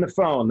notes that are in the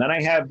phone, then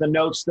I have the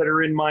notes that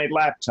are in my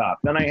laptop,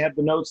 then I have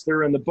the notes that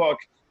are in the book,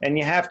 and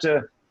you have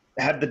to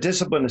have the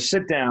discipline to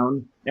sit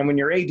down. And when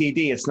you're ADD,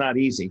 it's not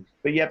easy,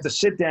 but you have to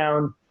sit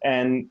down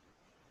and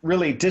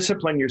really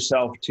discipline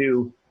yourself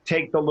to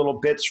take the little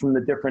bits from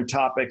the different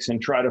topics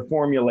and try to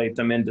formulate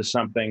them into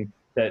something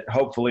that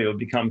hopefully will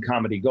become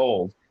comedy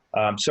gold.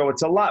 So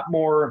it's a lot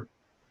more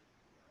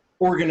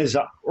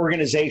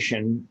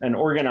organization and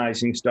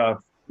organizing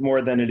stuff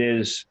more than it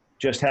is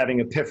just having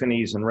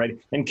epiphanies and writing.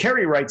 And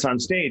Kerry writes on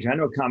stage. I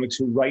know comics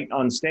who write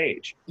on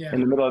stage in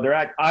the middle of their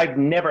act. I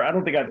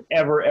don't think I've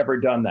ever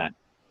done that.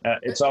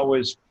 It's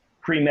always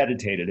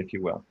premeditated, if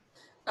you will.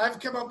 I've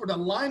come up with a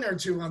line or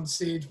two on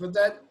stage, but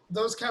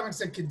those comics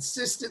that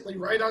consistently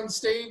write on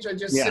stage, I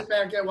just sit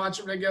back and watch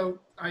them and I go,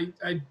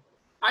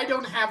 I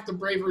don't have the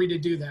bravery to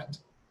do that.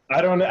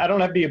 I don't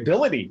have the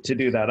ability to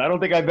do that. I don't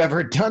think I've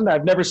ever done that.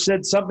 I've never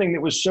said something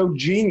that was so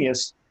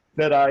genius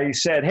that I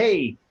said,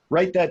 hey,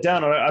 write that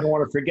down. I don't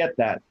want to forget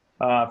that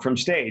from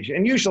stage.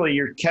 And usually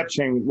you're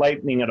catching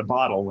lightning in a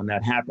bottle when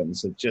that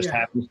happens. It just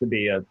happens to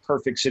be a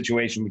perfect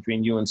situation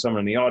between you and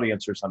someone in the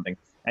audience or something.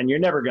 And you're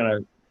never going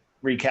to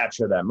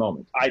recapture that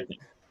moment, I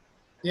think.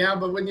 Yeah,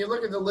 but when you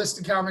look at the list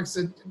of comics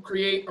that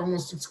create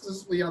almost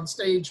exclusively on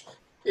stage,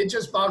 it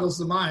just boggles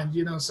the mind.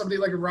 You know, somebody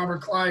like a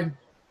Robert Klein,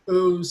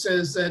 who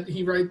says that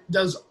he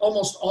does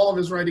almost all of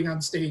his writing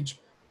on stage.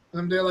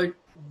 And they're like,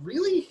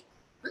 really?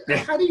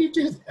 How do you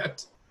do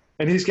that?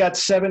 And he's got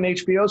 7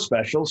 HBO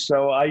specials,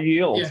 so I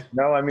yield. Yeah.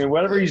 No, I mean,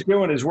 whatever he's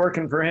doing is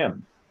working for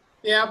him.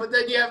 Yeah, but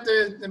then you have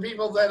the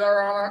people that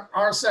are on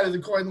our side of the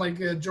coin, like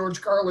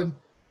George Carlin,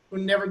 who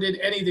never did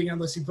anything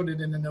unless he put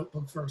it in a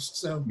notebook first.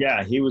 So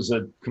yeah, he was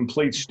a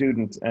complete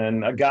student,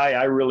 and a guy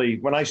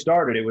when I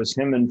started, it was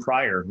him and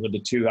Pryor were the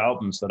 2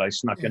 albums that I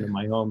snuck into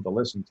my home to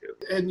listen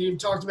to. And you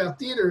talked about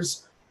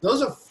theaters.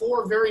 Those are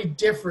 4 very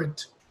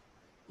different,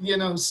 you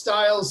know,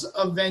 styles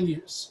of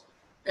venues.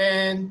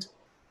 And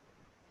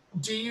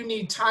do you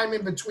need time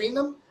in between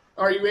them?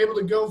 Are you able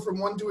to go from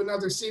one to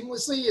another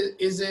seamlessly?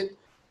 Is it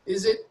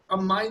a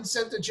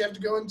mindset that you have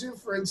to go into?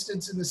 For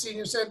instance, in the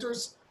senior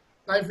centers,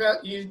 I've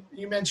got you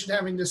mentioned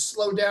having to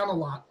slow down a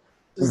lot.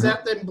 Does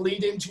that then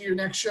bleed into your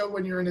next show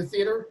when you're in a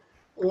theater,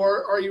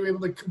 or are you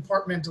able to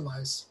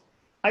compartmentalize?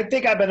 I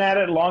think I've been at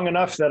it long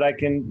enough that I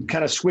can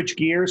kind of switch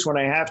gears when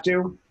I have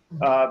to.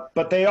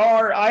 But they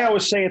are, I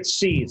always say it's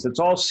seeds. It's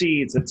all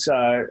seeds.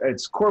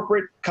 It's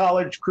corporate,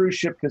 college, cruise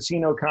ship,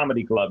 casino,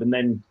 comedy club. And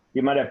then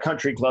you might have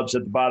country clubs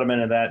at the bottom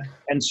end of that.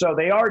 And so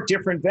they are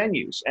different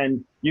venues.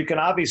 And you can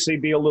obviously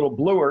be a little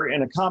bluer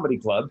in a comedy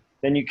club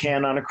than you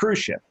can on a cruise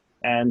ship.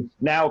 And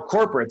now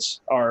corporates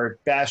are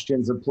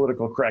bastions of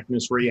political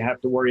correctness where you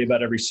have to worry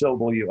about every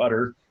syllable you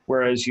utter,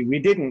 whereas we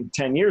didn't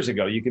 10 years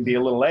ago. You could be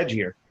a little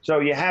edgier. So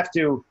you have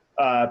to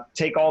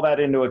take all that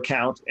into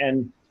account.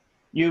 And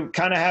you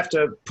kind of have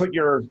to put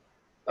your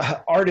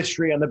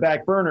artistry on the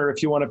back burner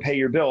if you want to pay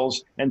your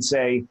bills and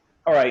say,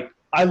 all right,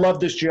 I love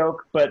this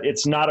joke, but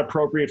it's not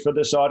appropriate for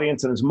this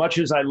audience. And as much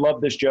as I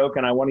love this joke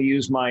and I want to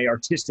use my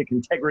artistic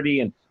integrity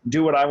and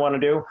do what I want to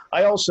do,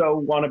 I also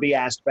want to be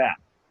asked back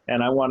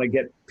and I want to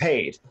get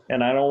paid.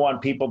 And I don't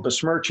want people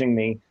besmirching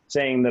me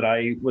saying that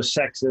I was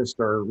sexist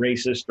or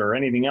racist or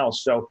anything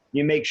else. So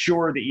you make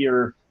sure that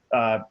you're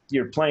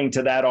playing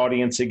to that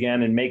audience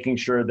again and making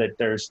sure that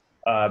there's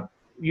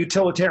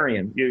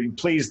utilitarian. You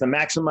please the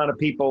maximum amount of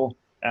people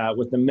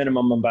with the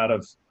minimum amount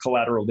of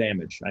collateral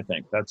damage. I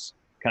think that's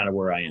kind of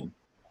where I am.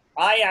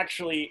 I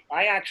actually,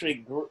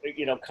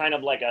 you know, kind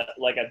of like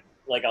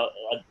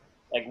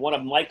one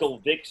of Michael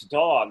Vick's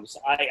dogs.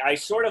 I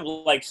sort of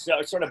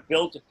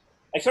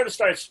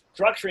started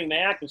structuring my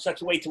act in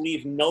such a way to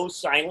leave no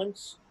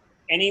silence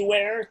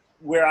anywhere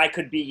where I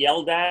could be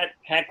yelled at,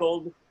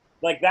 heckled.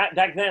 Like that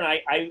back then,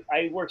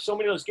 I worked so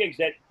many of those gigs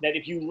that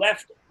if you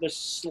left the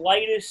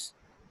slightest,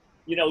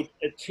 you know,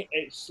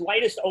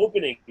 slightest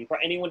opening for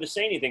anyone to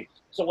say anything.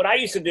 So what I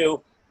used to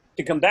do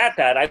to combat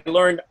that, I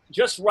learned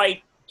just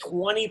write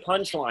 20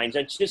 punchlines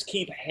and just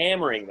keep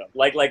hammering them.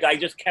 Like I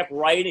just kept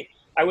writing.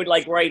 I would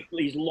write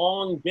these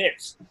long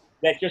bits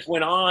that just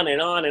went on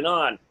and on and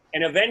on.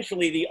 And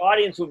eventually the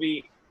audience would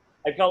be,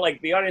 I felt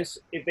like the audience,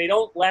 if they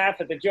don't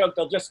laugh at the joke,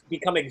 they'll just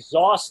become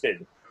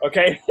exhausted.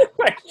 Okay.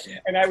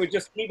 And I would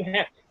just keep,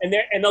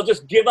 and they'll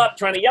just give up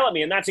trying to yell at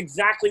me. And that's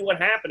exactly what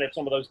happened at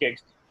some of those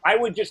gigs. I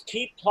would just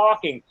keep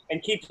talking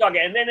and and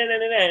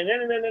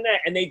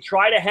they'd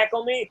try to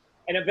heckle me.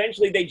 And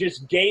eventually they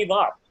just gave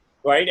up.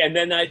 Right. And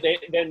then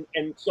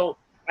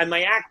and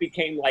my act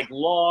became like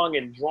long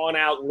and drawn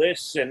out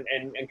lists and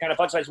kind of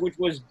punchlines, which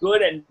was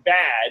good and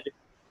bad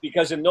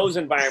because in those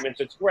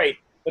environments, it's great.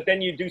 But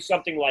then you do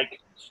something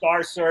like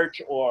Star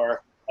Search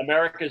or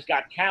America's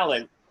Got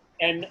Talent.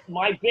 And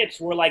my bits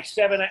were like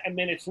 7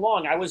 minutes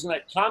long. I was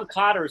like, Tom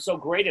Cotter is so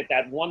great at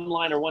that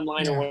one-liner.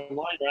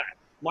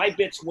 My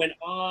bits went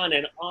on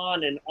and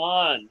on and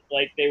on.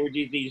 Like they were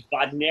these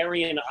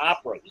Wagnerian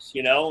operas,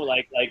 you know,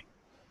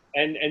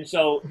 and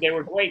so they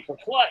were great for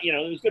club, you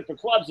know, it was good for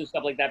clubs and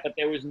stuff like that, but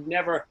there was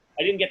never,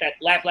 I didn't get that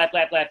laugh.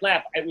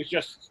 It was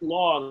just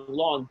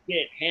long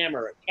bit,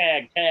 hammer,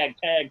 tag,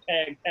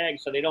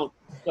 so they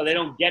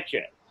don't get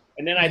you.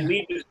 And then I'd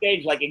leave the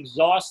stage like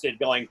exhausted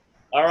going,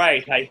 all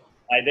right,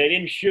 they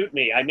didn't shoot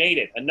me. I made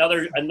it.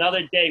 Another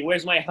day.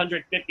 Where's my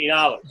 $150?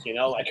 You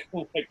know, like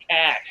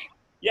cash.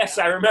 Yes,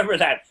 I remember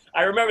that.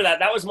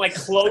 That was my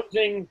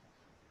closing.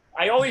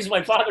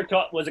 My father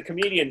was a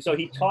comedian, so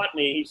he taught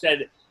me. He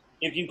said,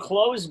 if you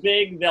close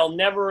big, they'll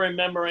never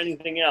remember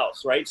anything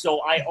else, right?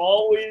 So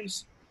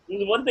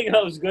the one thing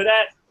I was good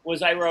at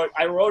was I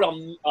wrote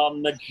a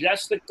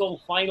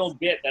majestical final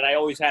bit that I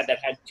always had that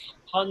had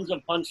tons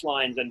of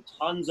punchlines and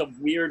tons of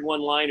weird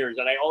one-liners,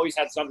 and I always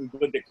had something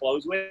good to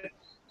close with.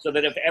 So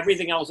that if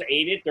everything else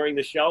ate it during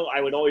the show,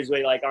 I would always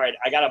be like, all right,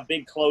 I got a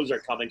big closer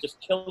coming. Just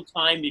kill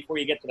time before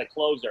you get to the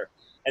closer.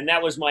 And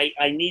that was my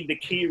I need the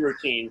key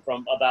routine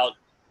from about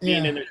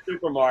being in the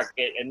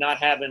supermarket and not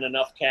having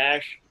enough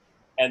cash.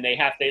 And they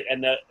have to,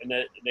 and the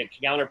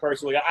counter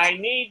person would go, I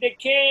need the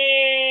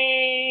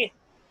key.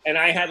 And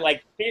I had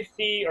like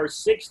 50 or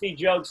 60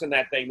 jokes in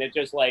that thing that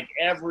just like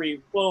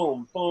every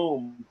boom.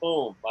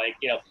 Like,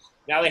 you know,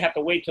 now they have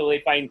to wait till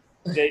they find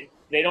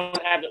they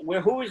don't have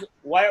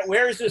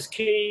where is this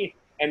key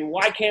and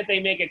why can't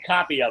they make a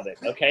copy of it?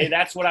 Okay,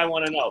 that's what I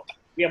want to know.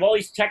 We have all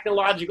these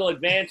technological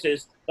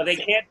advances, but they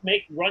can't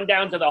run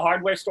down to the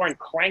hardware store and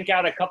crank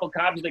out a couple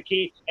copies of the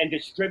key and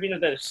distribute it to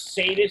the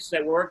sadists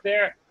that work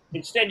there.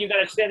 Instead, you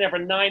got to stand there for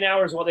 9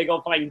 hours while they go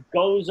find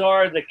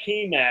Gozar, the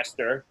key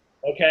master.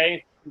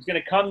 Okay, who's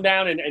going to come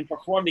down and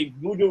perform the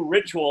voodoo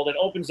ritual that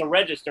opens the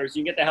register so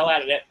you can get the hell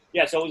out of it.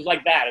 Yeah, so it was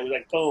like that. It was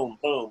like boom.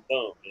 You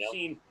know,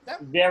 seen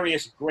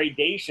various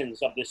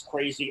gradations of this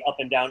crazy up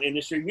and down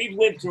industry. We've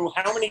lived through,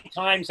 how many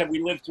times have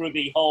we lived through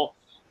the whole,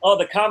 oh,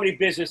 the comedy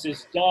business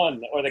is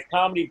done, or the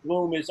comedy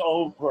boom is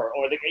over,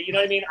 or you know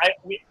what I mean?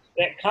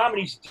 That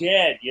comedy's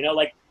dead. You know,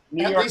 like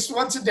New York. At least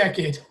once a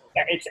decade.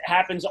 It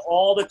happens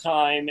all the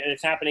time, and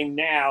it's happening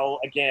now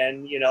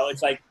again. You know,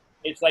 it's like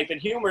that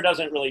humor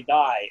doesn't really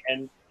die.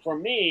 And for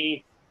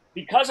me,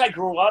 because I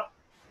grew up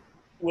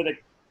with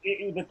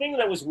the thing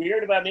that was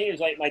weird about me is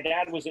like my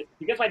dad was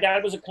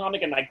a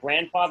comic and my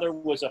grandfather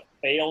was a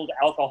failed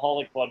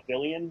alcoholic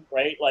vaudevillian,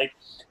 right? Like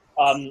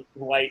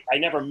who I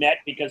never met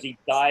because he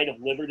died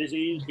of liver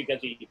disease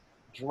because he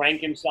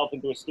drank himself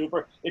into a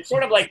stupor. It's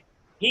sort of like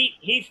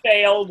he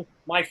failed.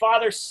 My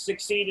father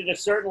succeeded at a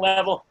certain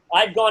level.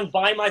 I've gone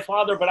by my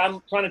father, but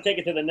I'm trying to take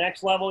it to the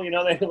next level. You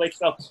know, like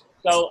so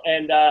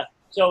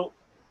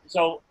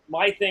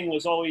my thing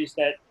was always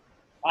that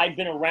I've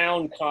been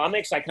around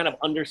comics. I kind of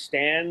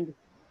understand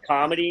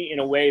comedy in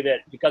a way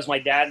that because my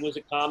dad was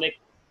a comic,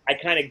 I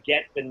kind of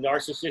get the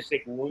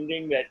narcissistic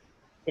wounding that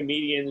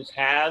comedians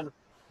have,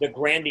 the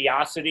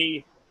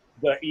grandiosity,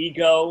 the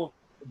ego,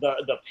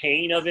 the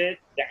pain of it,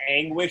 the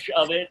anguish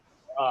of it,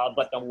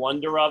 but the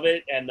wonder of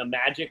it and the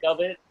magic of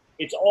it.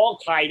 It's all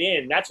tied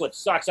in. That's what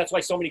sucks. That's why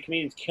so many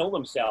comedians kill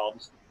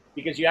themselves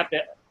because you have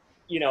to,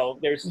 you know,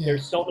 there's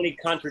so many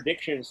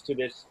contradictions to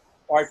this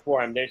art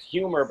form. There's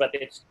humor, but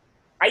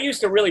I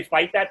used to really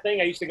fight that thing.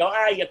 I used to go,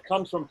 it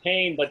comes from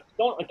pain, but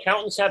don't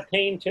accountants have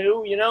pain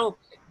too, you know?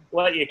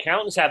 Well, the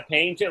accountants have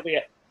pain too.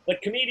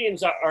 But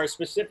comedians are a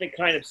specific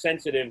kind of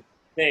sensitive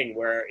thing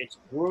where it's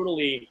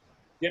brutally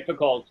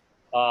difficult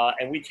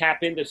and we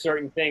tap into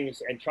certain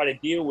things and try to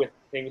deal with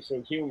things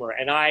through humor.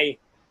 And I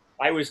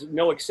was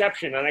no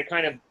exception. And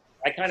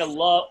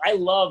I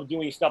love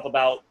doing stuff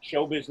about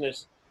show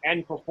business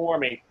and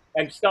performing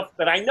and stuff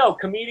that I know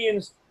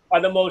comedians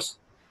are the most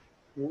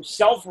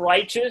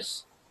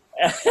self-righteous.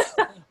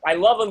 I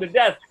love them to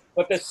death,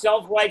 but the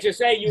self-righteous,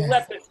 hey, you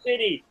left the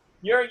city.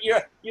 You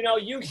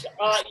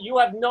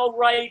have no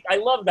right. I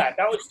love that.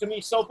 That was to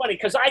me so funny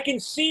because I can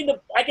see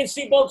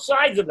both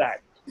sides of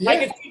that. Yeah. I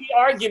can see the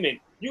argument.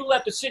 You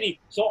left the city,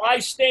 so I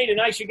stayed, and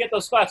I should get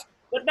those spots,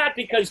 but not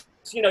because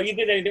you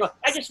did anything wrong.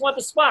 I just want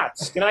the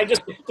spots. Can I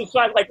just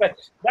decide like that?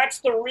 That's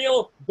the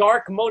real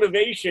dark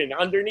motivation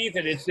underneath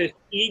it. It's this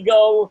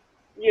ego.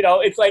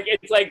 It's like,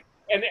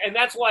 and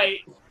that's why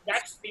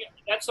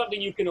that's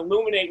something you can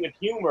illuminate with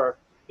humor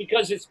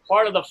because it's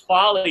part of the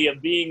folly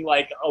of being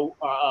like a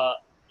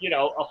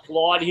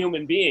flawed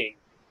human being,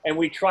 and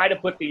we try to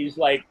put these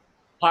like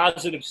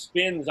positive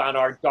spins on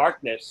our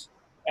darkness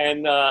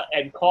and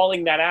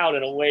calling that out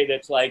in a way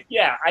that's like,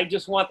 yeah, I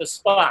just want the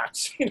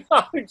spots,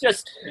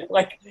 just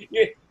like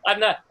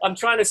I'm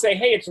trying to say,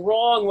 hey, it's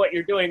wrong what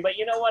you're doing, but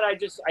you know what? I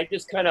just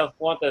kind of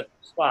want the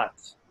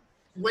spots.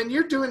 When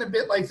you're doing a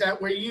bit like that,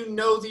 where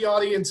the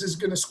audience is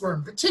going to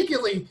squirm,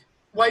 particularly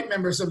white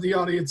members of the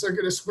audience are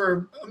going to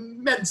squirm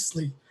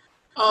immensely.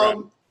 Right.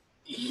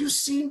 You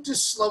seem to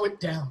slow it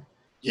down.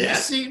 Yeah. You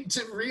seem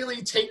to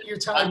really take your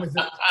time with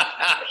it.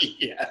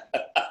 Yeah.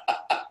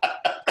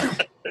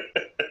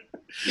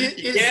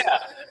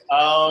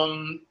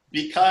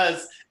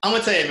 Because I'm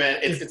gonna tell you, man,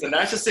 it's a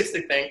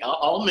narcissistic thing.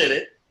 I'll admit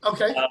it.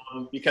 Okay.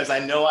 Because I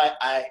know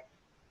I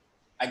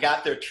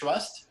got their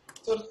trust,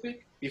 so to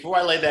speak, before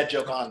I laid that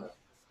joke on them.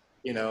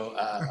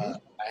 I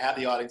have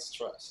the audience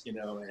trust. And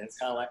it's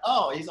kind of like,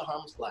 oh, he's a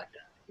harmless black guy.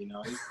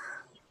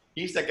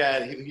 He's the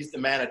guy. He's the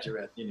manager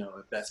at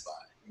at Best Buy.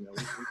 We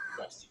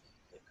trust him.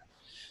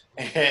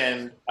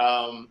 And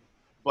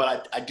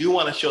but I do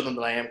want to show them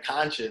that I am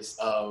conscious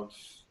of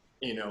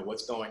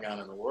what's going on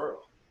in the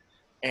world,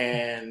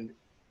 and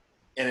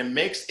it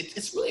makes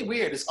it's really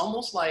weird. It's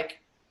almost like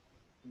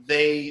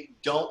they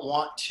don't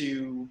want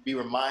to be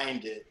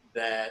reminded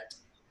that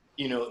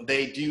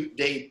they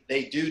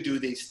do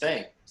these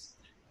things.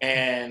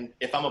 And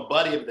if I'm a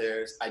buddy of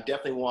theirs, I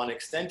definitely want to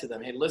extend to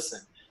them, hey, listen,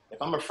 if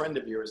I'm a friend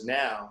of yours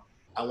now,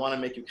 I want to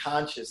make you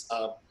conscious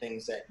of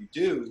things that you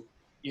do,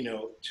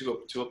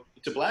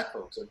 to black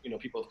folks or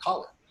people of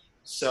color.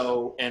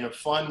 So in a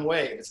fun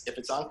way, if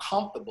it's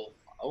uncomfortable,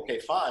 okay,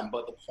 fine.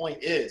 But the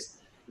point is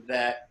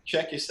that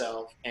check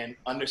yourself and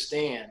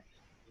understand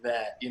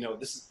that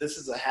this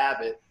is a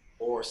habit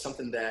or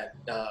something that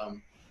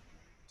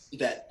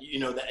that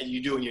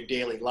you do in your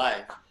daily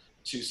life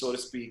to, so to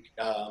speak,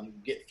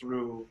 get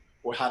through,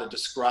 or how to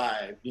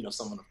describe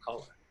someone of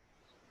color.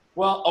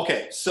 Well,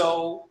 okay,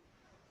 so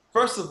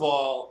first of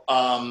all,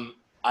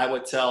 I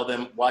would tell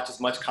them watch as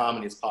much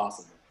comedy as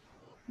possible,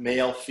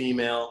 male,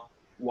 female.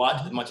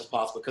 Watch as much as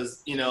possible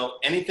because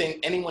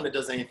anyone that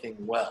does anything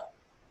well,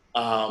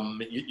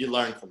 you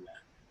learn from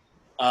that.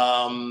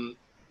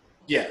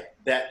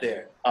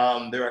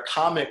 There are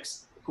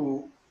comics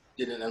who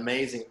did an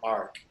amazing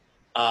arc.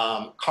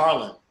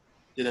 Carlin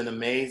did an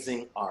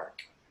amazing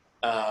arc.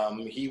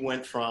 He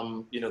went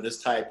from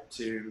this type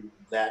to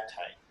that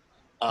type.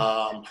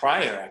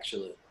 Pryor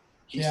actually,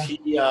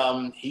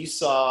 he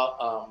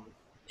saw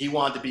he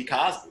wanted to be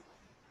Cosby,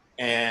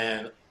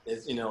 and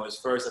his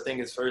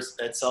first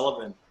Ed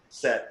Sullivan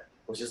set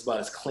was just about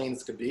as clean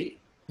as could be,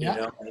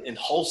 and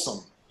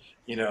wholesome,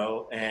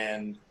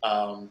 and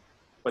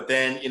but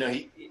then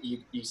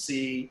you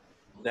see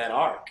that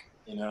arc,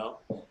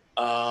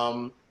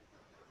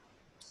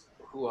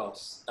 who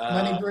else?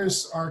 Lenny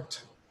Bruce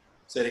arced.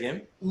 Say it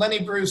again. Lenny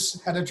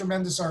Bruce had a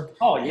tremendous arc.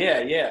 Oh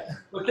yeah.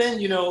 But then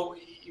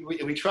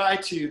we try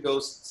to go,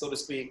 so to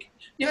speak.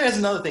 There's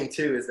another thing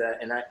too, is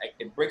that, and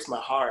it breaks my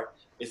heart,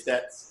 is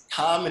that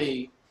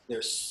comedy.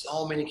 There's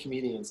so many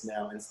comedians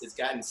now, and it's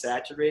gotten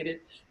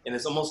saturated, and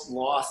it's almost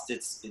lost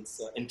its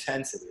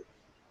intensity.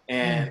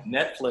 And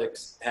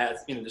Netflix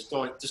has, just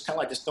kind of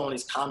like just throwing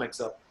these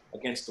comics up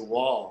against the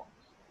wall.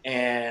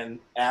 And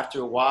after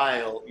a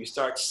while, you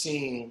start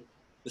seeing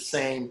the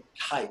same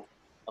type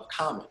of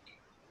comic,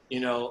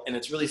 and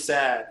it's really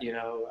sad, a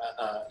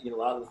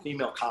lot of the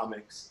female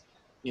comics,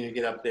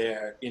 get up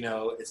there,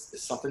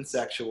 it's something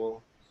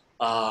sexual,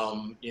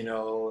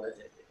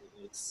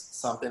 it's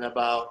something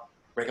about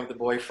breaking up the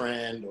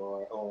boyfriend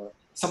or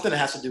something that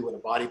has to do with a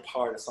body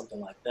part or something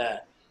like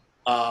that.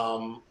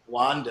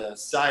 Wanda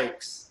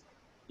Sykes,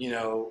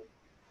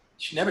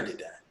 she never did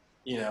that.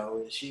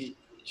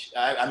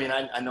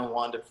 I know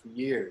Wanda for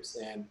years,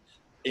 and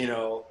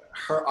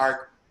her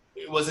arc,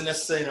 it wasn't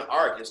necessarily an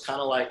arc. It's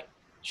kind of like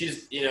she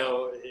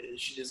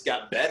just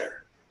got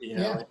better,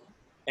 Yeah.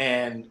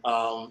 And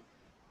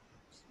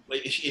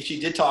if she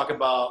did talk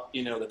about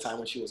the time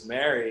when she was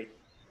married,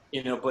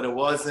 but it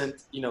wasn't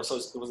so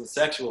it wasn't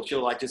sexual.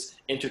 She'll like just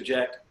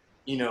interject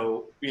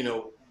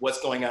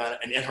what's going on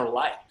in her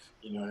life.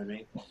 You know what I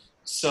mean?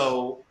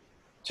 So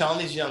telling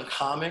these young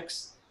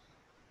comics,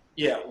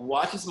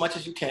 watch as much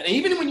as you can. And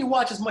even when you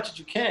watch as much as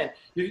you can,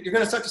 you're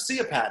going to start to see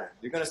a pattern.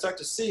 You're going to start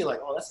to see like,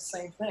 oh, that's the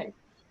same thing.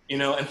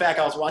 In fact,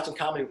 I was watching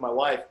comedy with my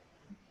wife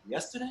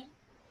yesterday.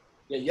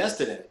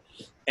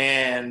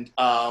 And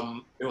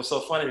it was so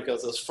funny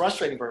because it was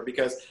frustrating for her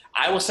because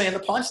I was saying the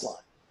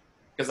punchline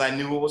because I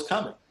knew what was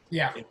coming.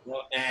 Yeah.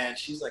 And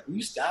she's like, will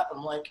you stop?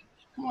 I'm like,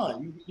 come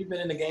on, you've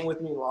been in the game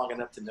with me long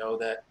enough to know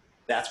that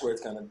that's where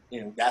it's going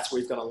to, that's where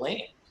it's going to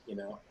land,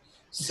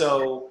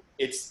 So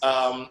it's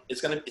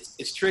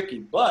tricky,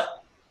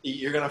 but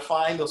you're going to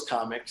find those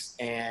comics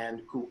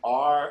and who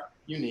are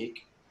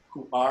unique,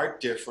 who are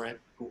different,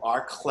 who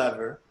are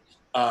clever,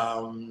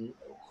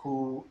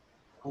 who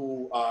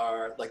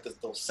are like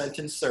those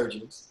sentence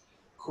surgeons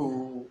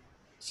who,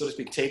 so to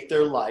speak, take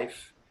their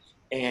life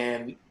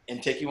and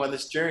take you on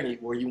this journey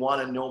where you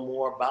want to know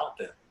more about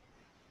them.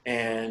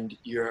 And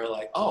you're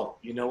like, oh,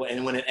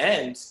 and when it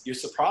ends, you're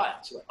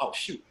surprised. You're like, oh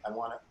shoot, I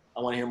want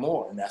to hear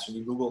more. And that's when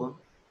you Google them.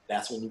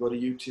 That's when you go to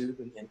YouTube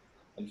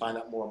and find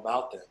out more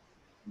about them.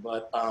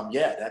 But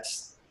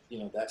that's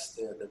the best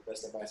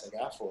advice I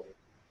got for you.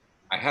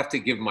 I have to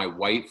give my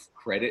wife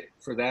credit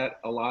for that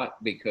a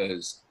lot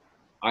because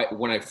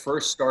when I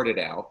first started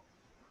out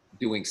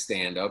doing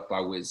stand-up,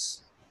 I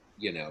was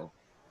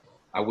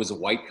a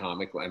white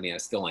comic. I mean, I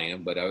still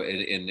am, but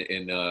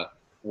in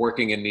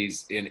working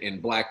in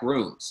black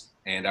rooms,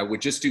 and I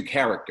would just do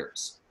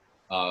characters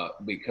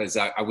because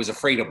I was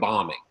afraid of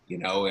bombing.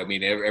 I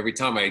mean, every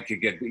time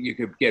you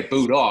could get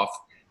booed off.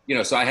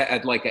 So I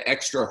had like an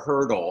extra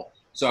hurdle.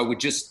 So I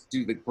would just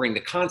bring the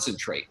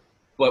concentrate.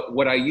 But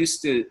what I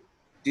used to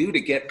do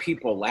to get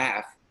people to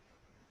laugh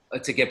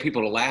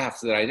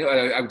that I knew,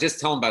 I would just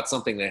tell them about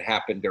something that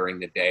happened during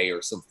the day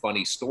or some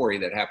funny story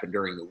that happened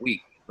during the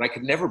week. But I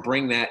could never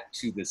bring that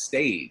to the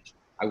stage.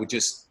 I would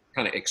just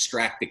kind of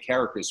extract the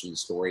characters from the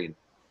story and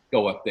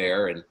go up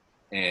there and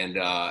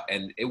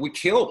it would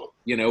kill.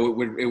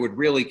 It would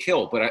really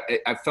kill. But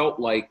I felt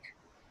like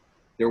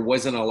there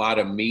wasn't a lot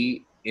of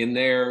me in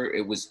there.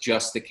 It was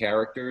just the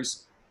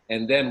characters.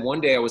 And then one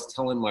day I was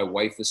telling my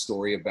wife a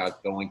story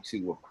about going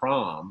to a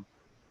prom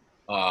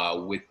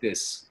with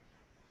this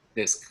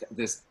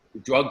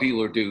drug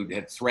dealer dude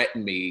had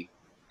threatened me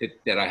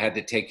that I had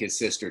to take his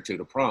sister to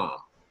the prom,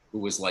 who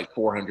was like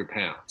 400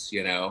 pounds,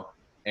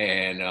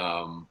 and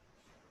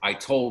I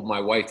told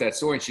my wife that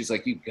story, and she's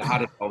like, you got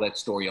to tell that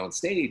story on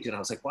stage. And I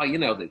was like, well,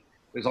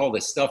 there's all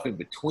this stuff in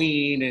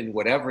between and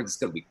whatever, it's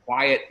going to be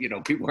quiet,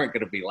 people aren't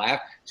going to be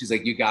laughing. She's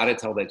like, you got to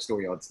tell that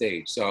story on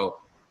stage. So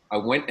I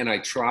went and I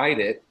tried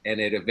it, and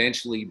it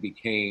eventually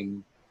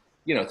became,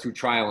 through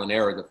trial and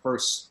error, the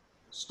first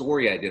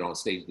story I did on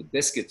stage, the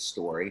biscuit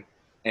story.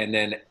 And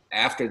then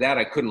after that,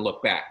 I couldn't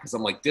look back because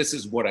I'm like, this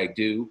is what I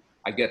do.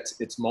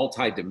 It's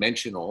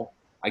multi-dimensional.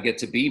 I get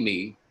to be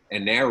me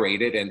and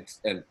narrate it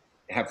and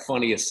have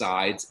funny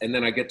asides. And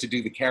then I get to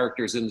do the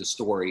characters in the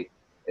story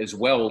as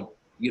well,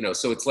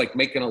 so it's like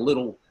making a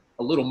little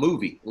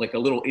movie, like a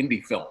little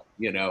indie film,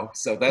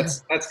 so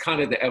that's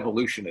kind of the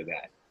evolution of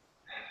that.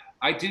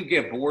 I do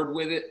get bored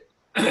with it.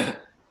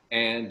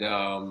 And,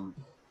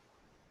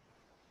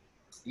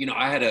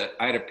 I had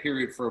a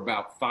period for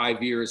about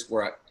 5 years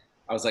where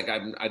I was like,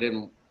 I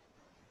didn't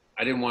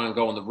want to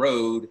go on the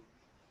road.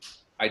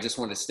 I just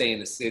wanted to stay in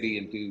the city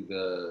and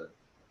do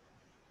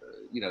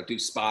do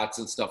spots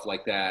and stuff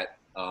like that.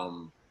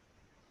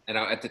 And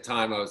at the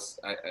time I was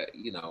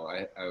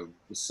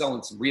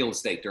selling some real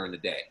estate during the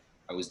day.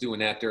 I was doing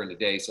that during the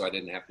day, so I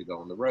didn't have to go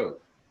on the road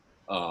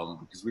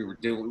because we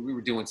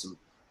were doing some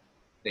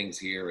things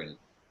here, and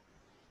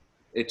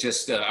it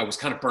just I was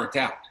kind of burnt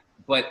out.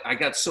 But I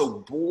got so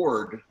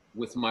bored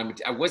with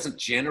I wasn't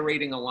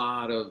generating a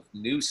lot of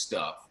new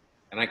stuff,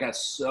 and I got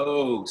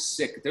so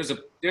sick. There's a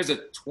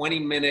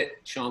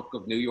 20-minute chunk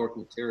of New York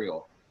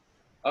material.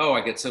 Oh,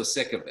 I get so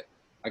sick of it.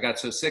 I got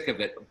so sick of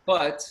it.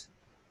 But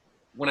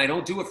when I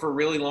don't do it for a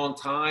really long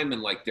time,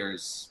 and like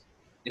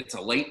it's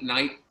a late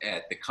night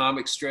at the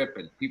comic strip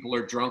and people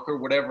are drunk or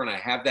whatever, and I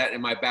have that in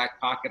my back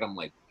pocket, I'm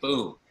like,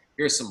 boom,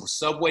 here's some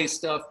Subway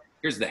stuff.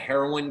 here's the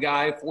heroin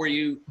guy for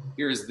you.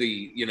 Here's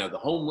the, you know, the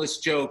homeless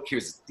joke.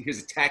 Here's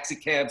a taxi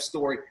cab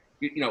story.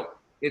 You know,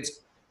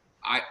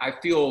 I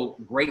feel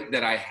great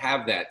that I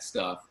have that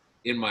stuff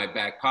in my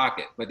back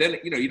pocket. But then,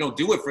 you know, you don't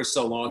do it for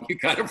so long, you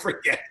kind of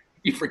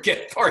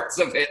forget parts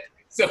of it.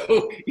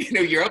 So, you know,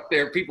 you're up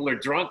there, people are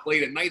drunk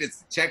late at night, it's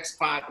the check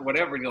spot,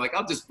 whatever, and you're like,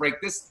 I'll just break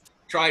this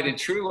tried and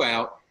true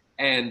out.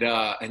 And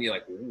you're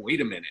like,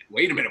 wait a minute,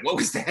 what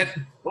was that?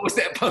 What was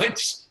that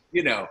punch?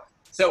 You know,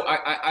 so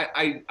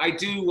I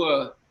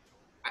do,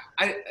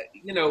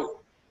 you know,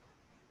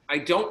 I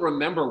don't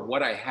remember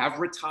what I have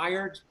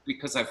retired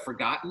because I've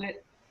forgotten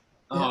it.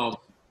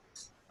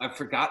 I've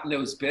forgotten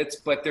those bits,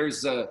 but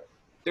there's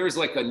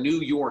like a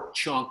New York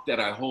chunk that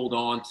I hold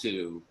on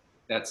to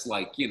that's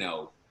like, you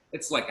know,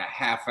 it's like a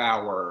half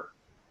hour,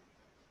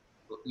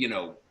 you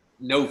know,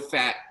 no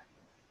fat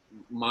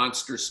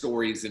monster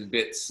stories and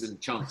bits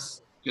and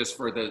chunks just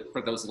for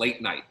those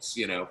late nights,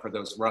 you know, for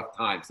those rough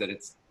times that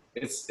it's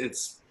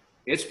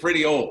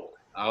pretty old.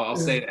 I'll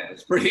say that.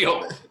 It's pretty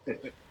old.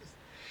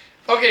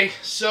 Okay,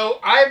 so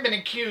I've been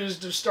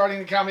accused of starting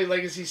the Comedy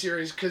Legacy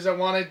series because I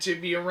wanted to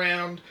be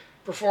around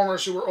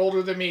performers who were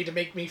older than me to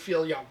make me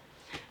feel young.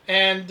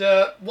 And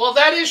while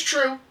that is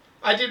true,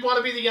 I did want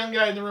to be the young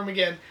guy in the room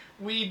again.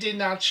 We did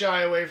not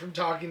shy away from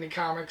talking to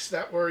comics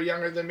that were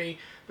younger than me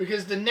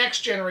because the next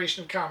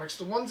generation of comics,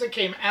 the ones that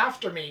came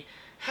after me,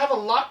 have a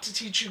lot to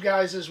teach you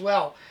guys as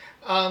well.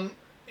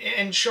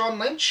 And Sean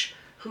Lynch,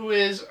 who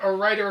is a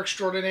writer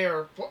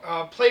extraordinaire,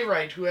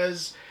 playwright who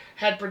has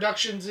had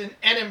productions in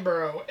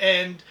Edinburgh,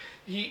 and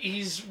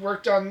he's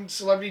worked on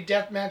Celebrity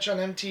Deathmatch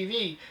on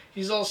MTV.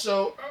 He's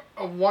also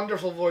a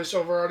wonderful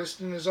voiceover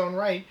artist in his own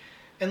right.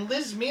 And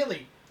Liz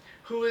Mealy,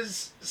 who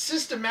has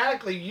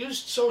systematically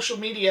used social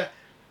media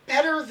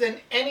better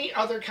than any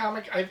other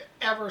comic I've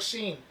ever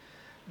seen.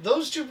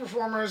 Those two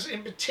performers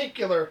in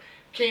particular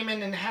came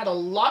in and had a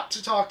lot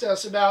to talk to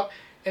us about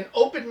and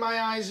opened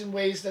my eyes in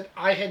ways that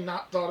I had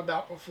not thought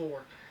about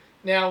before.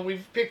 Now,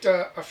 we've picked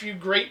a few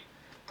great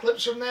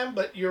clips from them,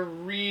 but you're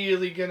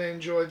really going to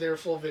enjoy their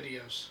full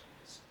videos.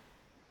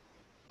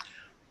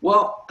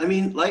 Well, I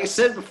mean, like I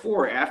said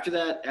before, after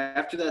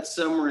that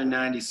summer in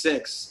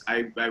 '96,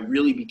 I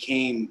really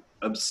became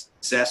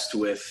obsessed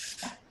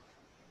with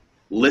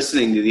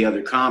listening to the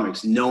other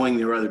comics, knowing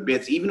their other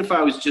bits. Even if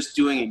I was just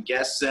doing a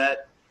guest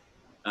set,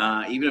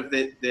 even if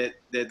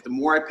that the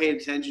more I paid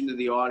attention to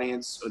the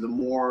audience, or the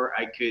more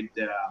I could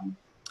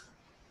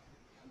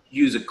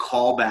use a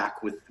callback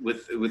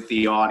with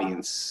the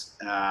audience,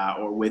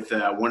 or with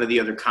one of the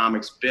other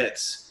comics'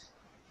 bits.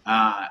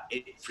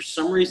 For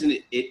some reason,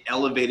 it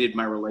elevated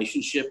my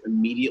relationship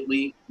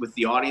immediately with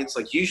the audience.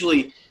 Like,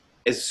 usually,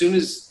 as soon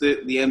as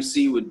the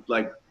MC would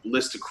like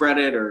list a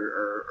credit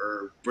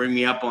or bring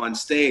me up on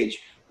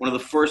stage, one of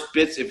the first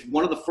bits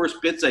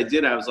I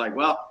did, I was like,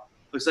 well,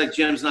 looks like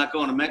Jim's not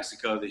going to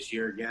Mexico this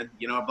year again,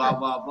 you know, blah,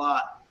 blah,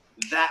 blah.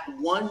 That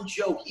one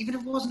joke, even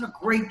if it wasn't a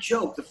great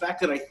joke, the fact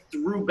that I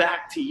threw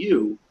back to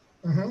you,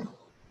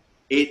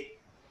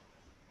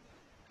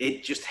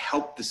 it just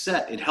helped the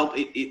set. It helped.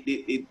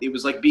 It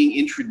was like being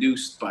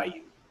introduced by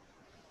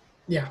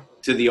you,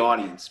 to the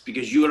audience,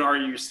 because you had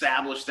already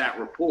established that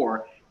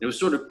rapport. It was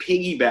sort of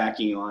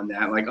piggybacking on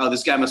that, like, oh,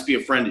 this guy must be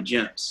a friend of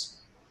Jim's,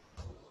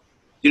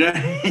 you know.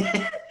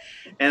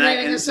 And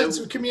a sense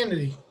of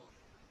community.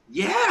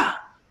 Yeah,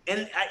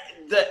 and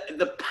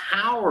the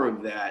power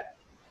of that,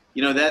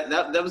 you know,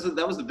 that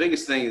was the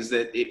biggest thing, is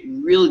that it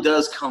really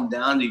does come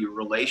down to your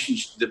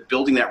relationship, to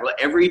building that.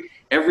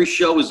 Every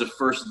show is a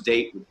first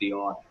date with the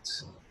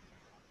audience.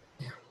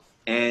 Yeah.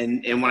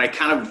 And when I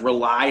kind of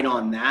relied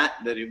on that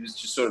it was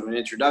just sort of an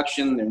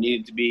introduction, there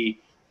needed to be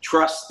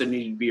trust, there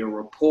needed to be a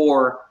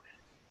rapport.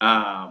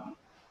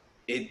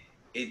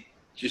 It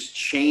just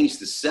changed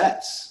the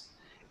sets,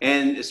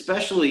 and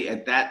especially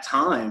at that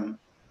time,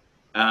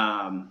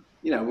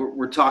 you know,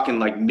 we're talking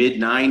like mid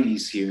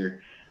 '90s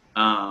here.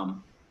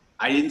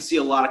 I didn't see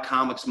a lot of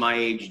comics my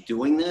age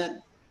doing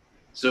that.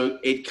 So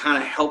it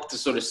kind of helped to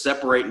sort of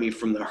separate me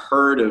from the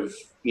herd of,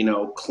 you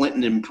know,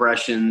 Clinton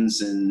impressions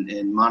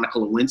and Monica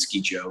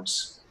Lewinsky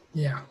jokes.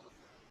 Yeah.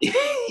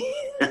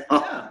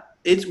 Yeah.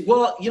 It's,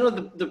 well, you know,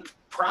 the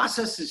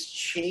process has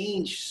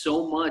changed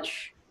so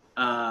much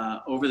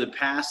over the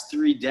past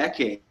 3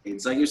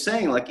 decades. Like you're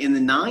saying, like in the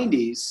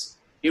 90s,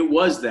 it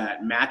was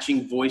that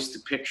matching voice to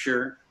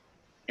picture.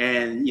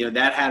 And, you know,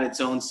 that had its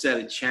own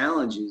set of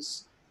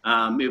challenges.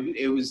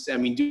 It was, I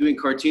mean, doing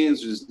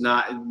cartoons was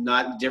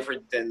not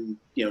different than,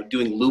 you know,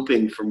 doing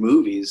looping for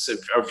movies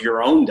of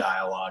your own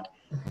dialogue.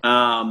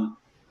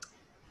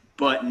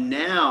 But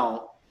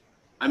now,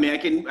 I mean,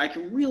 I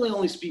can really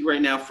only speak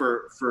right now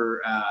for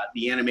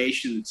the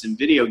animation that's in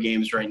video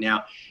games right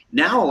now.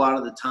 Now, a lot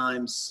of the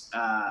times,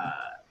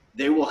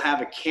 they will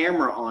have a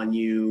camera on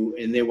you,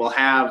 and they will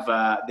have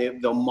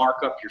they'll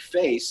mark up your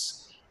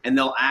face, and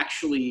they'll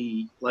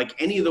actually, like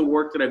any of the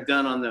work that I've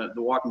done on the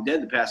Walking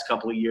Dead the past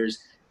couple of years.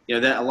 You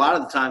know, that a lot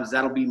of the times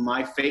that'll be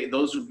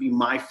those would be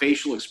my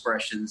facial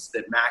expressions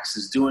that Max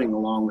is doing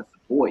along with the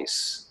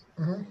voice.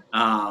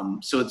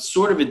 So it's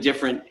sort of a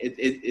different.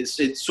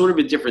 It's sort of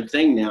a different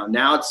thing now.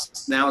 Now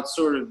it's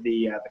sort of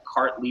the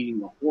cart leading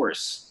the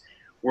horse,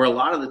 where a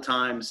lot of the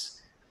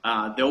times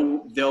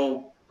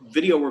they'll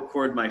video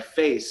record my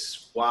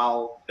face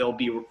while they'll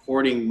be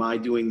recording my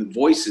doing the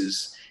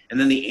voices, and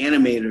then the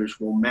animators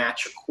will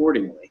match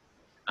accordingly.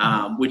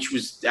 Which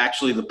was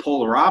actually the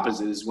polar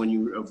opposite is when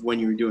you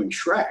were doing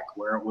Shrek,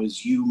 where it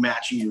was you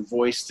matching your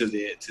voice to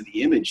the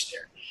image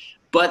there.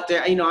 But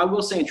there, I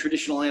will say in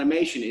traditional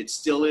animation, it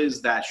still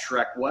is that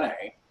Shrek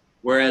way.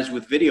 Whereas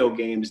with video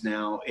games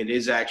now, it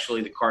is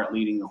actually the cart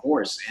leading the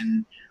horse.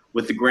 And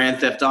with the Grand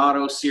Theft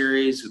Auto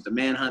series, with the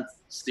Manhunt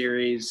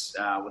series,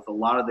 with a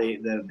lot of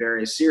the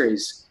various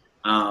series,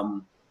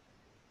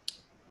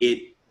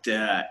 it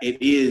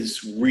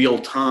is real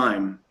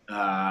time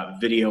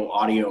video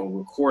audio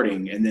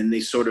recording, and then they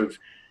sort of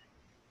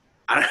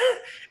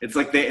it's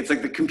like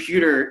the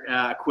computer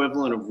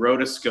equivalent of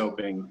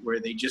rotoscoping, where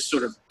they just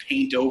sort of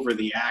paint over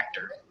the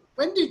actor.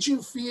 When did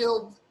you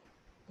feel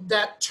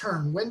that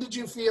turn? When did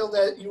you feel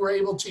that you were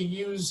able to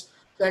use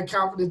that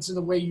confidence in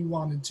the way you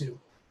wanted to?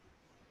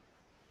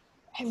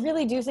 I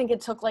really do think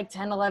it took like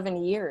 10,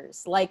 11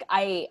 years. Like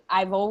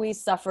I've always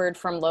suffered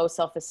from low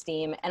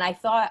self-esteem. And I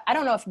thought, I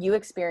don't know if you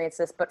experienced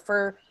this, but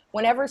for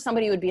whenever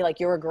somebody would be like,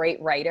 you're a great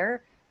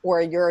writer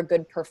or you're a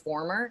good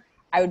performer,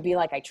 I would be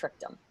like, I tricked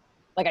them.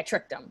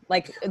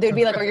 Like they'd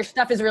be like, oh, your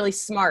stuff is really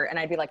smart. And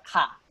I'd be like,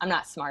 ha, I'm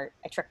not smart.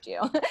 I tricked you.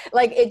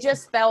 Like, it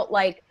just felt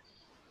like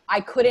I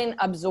couldn't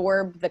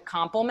absorb the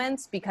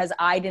compliments because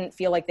I didn't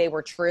feel like they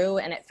were true.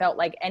 And it felt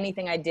like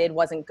anything I did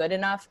wasn't good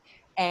enough.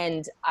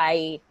 And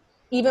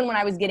even when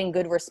I was getting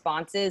good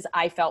responses,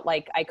 I felt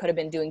like I could have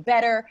been doing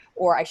better,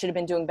 or I should have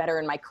been doing better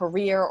in my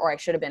career, or I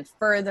should have been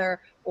further,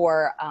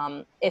 or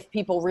if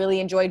people really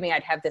enjoyed me,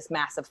 I'd have this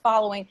massive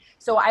following.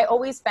 So I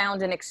always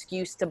found an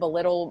excuse to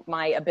belittle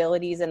my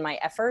abilities and my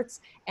efforts.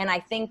 And I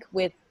think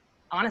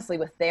honestly,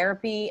 with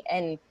therapy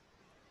and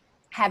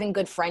having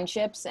good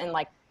friendships and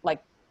like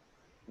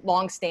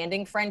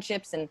long-standing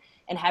friendships and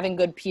having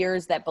good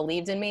peers that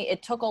believed in me,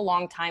 it took a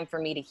long time for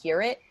me to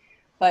hear it.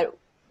 But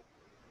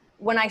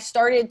when I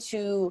started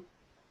to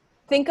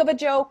think of a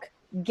joke,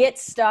 get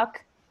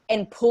stuck,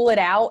 and pull it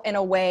out in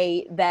a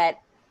way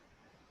that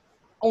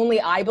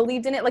only I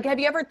believed in it. Like, have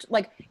you ever,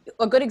 like,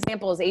 a good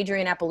example is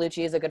Adrienne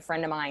Appalucci is a good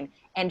friend of mine.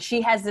 And she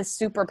has this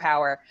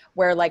superpower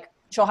where, like,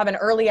 she'll have an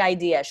early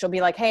idea. She'll be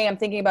like, hey, I'm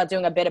thinking about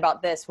doing a bit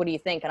about this. What do you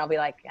think? And I'll be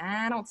like,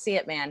 I don't see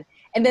it, man.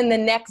 And then the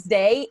next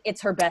day,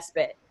 it's her best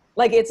bit.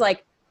 Like, it's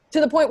like,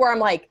 to the point where I'm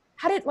like,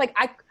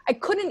 I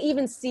couldn't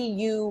even see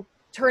you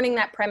turning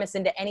that premise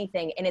into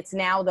anything, and it's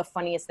now the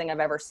funniest thing I've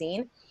ever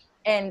seen.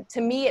 And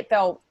to me, it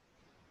felt,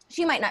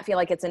 she might not feel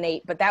like it's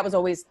innate, but that was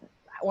always,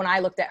 when I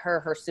looked at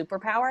her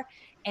superpower.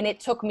 And it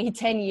took me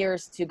 10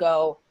 years to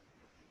go,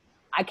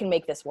 I can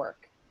make this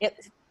work.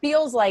 It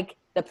feels like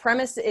the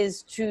premise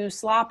is too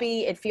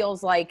sloppy. It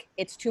feels like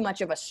it's too much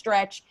of a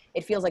stretch.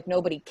 It feels like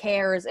nobody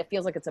cares. It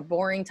feels like it's a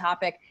boring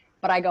topic.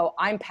 But I go,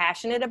 I'm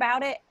passionate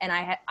about it, and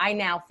I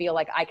now feel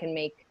like I can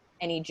make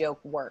any joke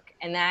work.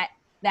 And that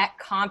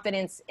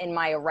confidence in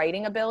my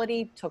writing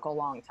ability took a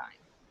long time.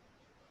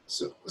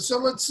 So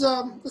let's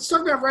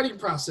talk about writing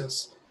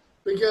process,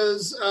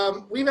 because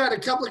we've had a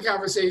couple of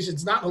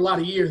conversations, not in a lot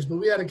of years, but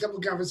we had a couple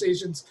of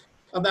conversations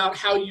about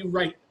how you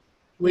write,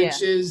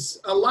 which is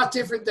a lot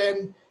different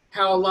than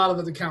how a lot of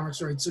other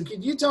comics write. So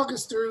can you talk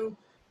us through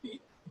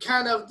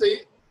kind of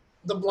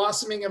the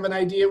blossoming of an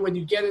idea when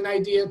you get an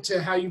idea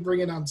to how you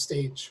bring it on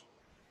stage?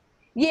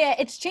 Yeah,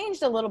 it's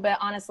changed a little bit,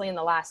 honestly, in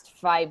the last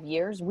 5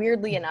 years.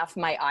 Weirdly enough,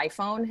 my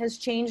iPhone has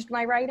changed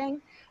my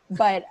writing,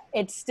 but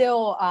it's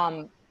still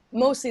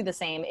mostly the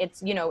same.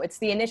 It's, it's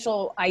the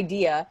initial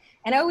idea.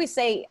 And I always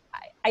say,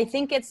 I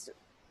think it's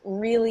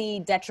really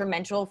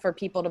detrimental for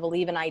people to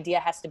believe an idea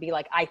has to be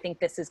like, I think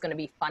this is going to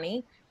be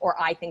funny,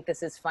 or I think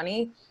this is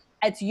funny.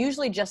 It's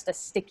usually just a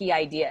sticky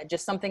idea,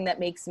 just something that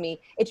makes me,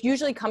 it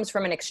usually comes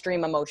from an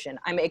extreme emotion.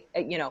 I'm,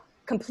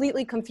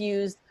 completely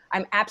confused.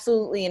 I'm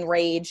absolutely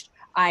enraged.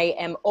 I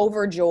am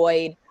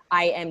overjoyed.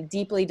 I am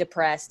deeply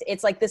depressed.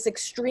 It's like this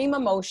extreme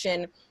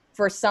emotion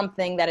for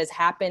something that has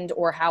happened,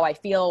 or how I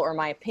feel, or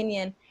my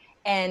opinion.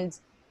 And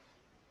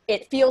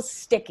it feels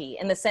sticky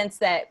in the sense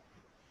that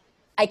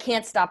I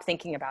can't stop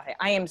thinking about it.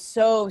 I am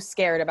so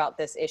scared about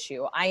this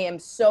issue. I am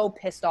so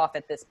pissed off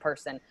at this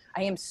person.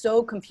 I am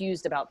so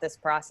confused about this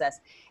process.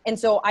 And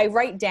so I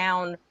write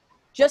down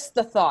just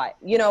the thought,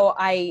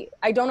 I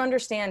don't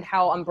understand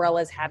how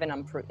umbrellas haven't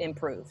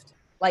improved.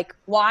 Like,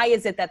 why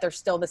is it that they're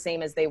still the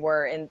same as they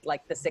were in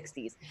like the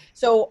 60s?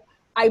 So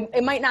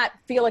it might not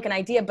feel like an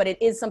idea, but it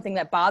is something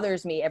that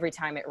bothers me every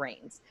time it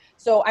rains.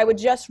 So I would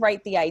just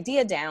write the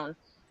idea down.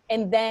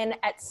 And then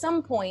at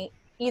some point,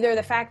 either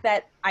the fact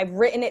that I've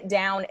written it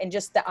down and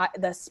just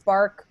the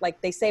spark,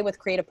 like they say with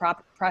creative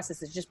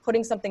processes, just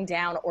putting something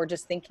down or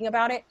just thinking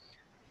about it.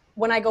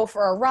 When I go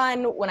for a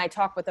run, when I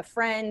talk with a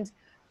friend,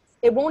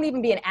 it won't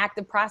even be an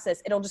active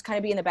process. It'll just kind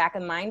of be in the back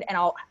of the mind, and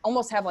I'll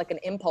almost have like an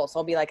impulse.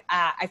 I'll be like,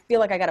 I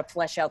feel like I got to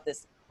flesh out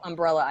this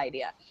umbrella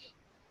idea.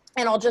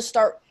 And I'll just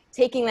start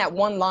taking that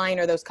one line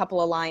or those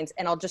couple of lines,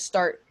 and I'll just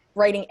start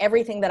writing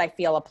everything that I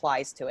feel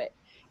applies to it.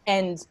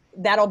 And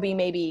that'll be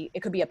maybe,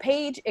 it could be a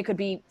page, it could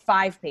be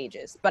 5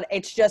 pages, but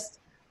it's just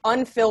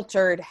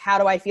unfiltered. How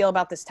do I feel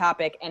about this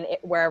topic, and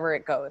wherever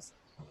it goes.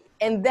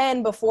 And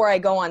then before I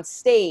go on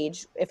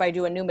stage, if I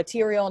do a new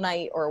material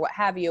night or what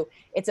have you,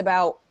 it's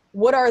about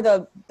what are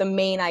the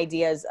main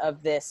ideas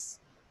of this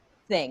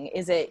thing.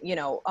 Is it,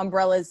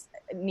 umbrellas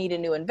need a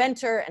new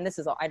inventor? And this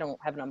is, I don't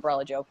have an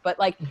umbrella joke, but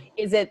like,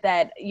 is it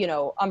that,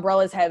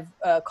 umbrellas have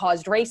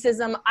caused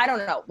racism? I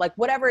don't know, like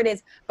whatever it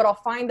is, but I'll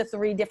find the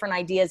 3 different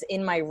ideas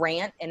in my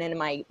rant and in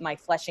my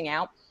fleshing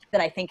out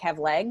that I think have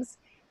legs.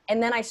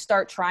 And then I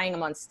start trying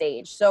them on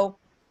stage. So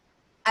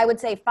I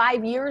would say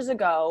 5 years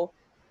ago,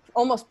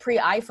 almost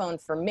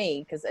pre-iPhone for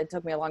me, because it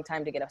took me a long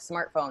time to get a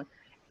smartphone,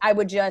 I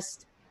would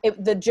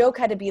the joke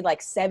had to be like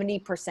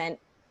 70%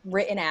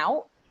 written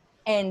out,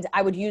 and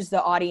I would use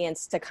the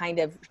audience to kind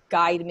of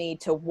guide me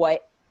to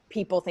what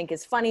people think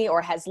is funny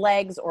or has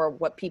legs or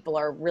what people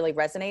are really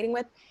resonating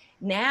with.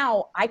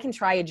 Now I can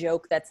try a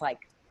joke that's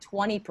like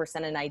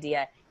 20% an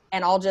idea,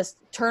 and I'll just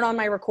turn on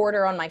my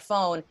recorder on my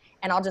phone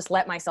and I'll just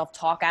let myself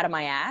talk out of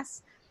my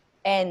ass.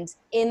 And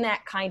in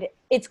that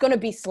it's going to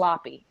be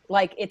sloppy.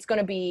 Like it's going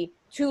to be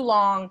too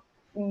long,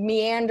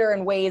 meander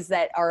in ways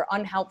that are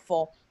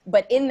unhelpful.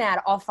 But in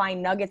that, I'll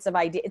find nuggets of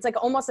idea. It's like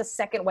almost a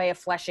second way of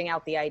fleshing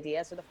out the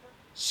idea.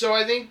 So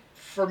I think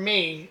for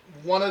me,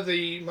 one of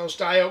the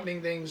most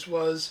eye-opening things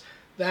was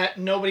that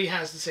nobody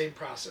has the same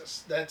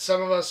process. That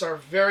some of us are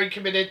very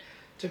committed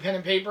to pen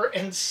and paper,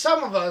 and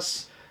some of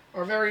us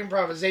are very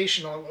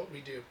improvisational at what we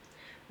do.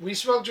 We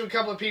spoke to a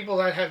couple of people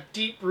that have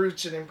deep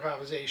roots in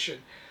improvisation.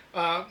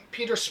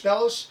 Peter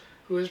Spellos,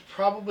 who is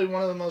probably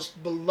one of the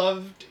most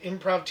beloved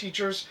improv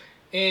teachers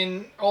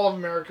in all of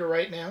America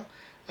right now.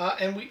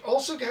 And we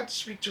also got to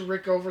speak to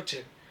Rick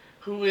Overton,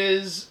 who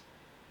is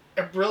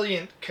a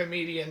brilliant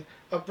comedian,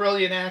 a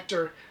brilliant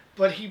actor,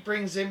 but he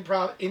brings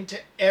improv into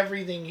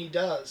everything he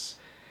does.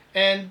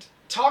 And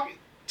talking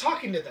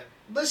to them,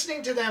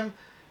 listening to them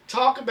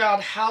talk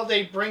about how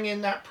they bring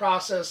in that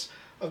process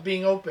of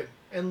being open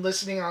and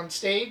listening on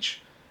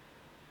stage,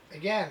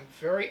 again,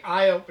 very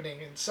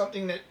eye-opening and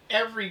something that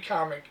every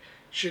comic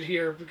should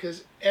hear,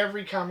 because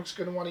every comic's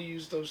going to want to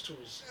use those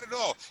tools. Not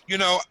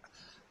at all.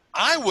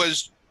 I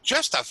was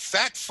just a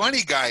fat,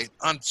 funny guy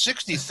on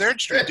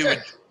 63rd Street doing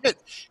shit,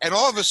 and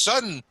all of a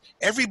sudden,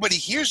 everybody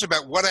hears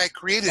about what I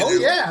created. Oh,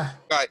 yeah.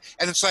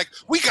 And it's like,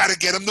 we got to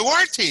get him to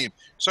our team.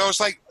 So it's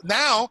like,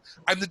 now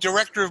I'm the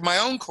director of my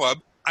own club.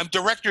 I'm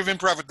director of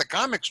improv at the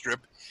comic strip.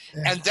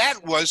 Yeah. And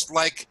that was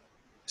like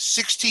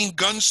 16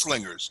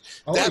 gunslingers.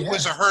 Oh, that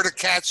was a herd of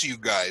cats, you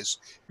guys,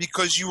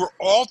 because you were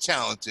all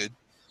talented.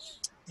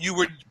 You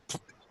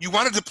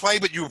wanted to play,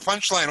 but you were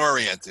punchline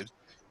oriented,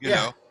 you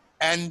know,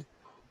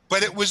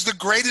 but it was the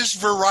greatest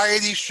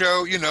variety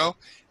show,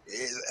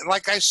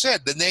 like I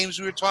said, the names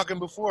we were talking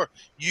before,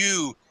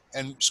 you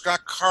and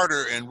Scott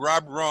Carter and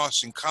Rob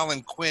Ross and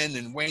Colin Quinn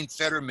and Wayne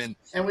Fetterman.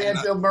 And we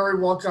had Bill Murray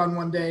walk on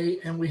one day,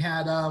 and we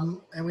had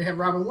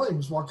Robin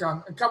Williams walk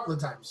on a couple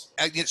of times.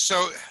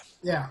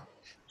 Yeah.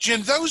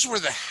 Jim, those were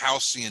the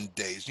halcyon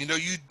days. You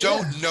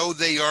don't know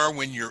they are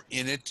when you're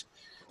in it,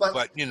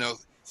 but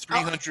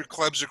 300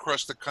 clubs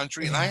across the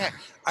country, and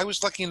I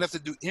was lucky enough to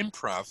do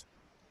improv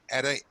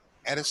at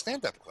a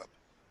stand-up club,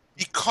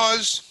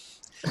 because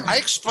I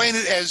explain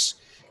it as,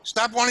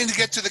 stop wanting to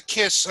get to the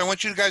kiss. I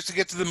want you guys to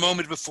get to the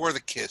moment before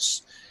the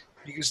kiss,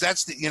 because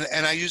that's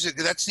and I use it.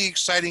 That's the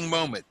exciting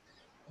moment,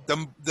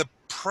 the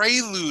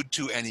prelude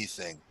to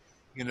anything.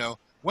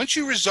 Once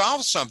you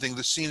resolve something,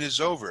 the scene is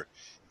over.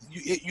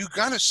 You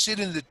got to sit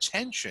in the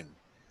tension,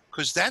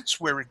 because that's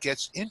where it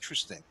gets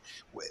interesting.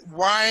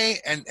 Why?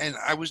 And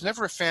I was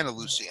never a fan of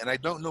Lucy, and I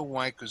don't know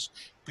why,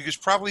 because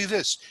probably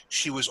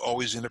she was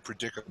always in a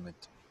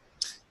predicament,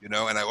 and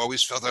I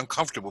always felt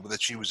uncomfortable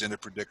that she was in a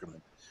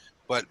predicament.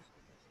 But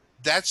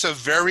that's a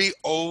very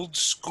old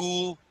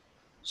school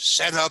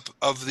setup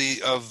of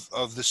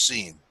the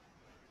scene.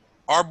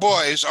 Our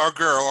boys, our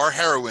girl, our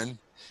heroine,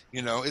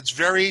 it's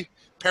very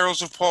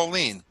Perils of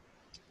Pauline.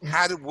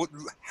 How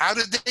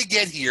did they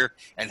get here,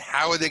 and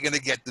how are they going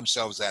to get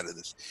themselves out of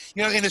this?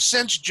 In a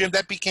sense, Jim,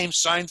 that became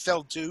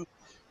Seinfeld too,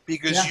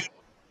 because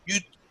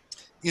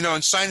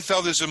and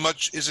Seinfeld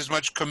is as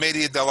much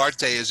commedia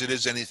dell'arte as it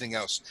is anything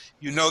else.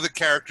 The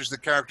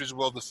characters are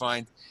well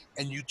defined,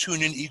 and you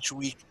tune in each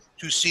week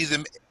to see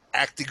them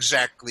act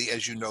exactly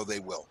as they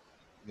will.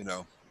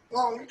 Well,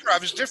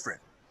 improv is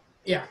different.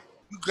 Yeah,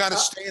 you got to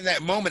stay in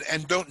that moment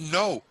and don't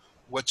know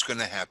what's going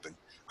to happen.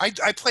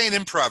 I play an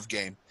improv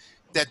game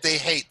that they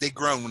hate. They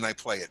groan when I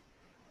play it.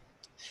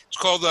 It's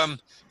called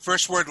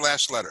First Word,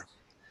 Last Letter.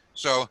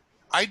 So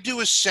I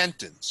do a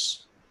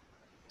sentence,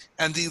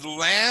 and the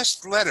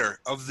last letter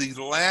of the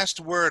last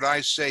word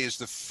I say is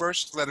the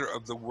first letter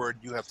of the word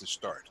you have to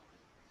start.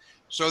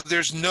 So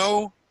there's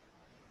no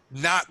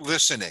not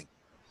listening.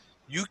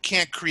 You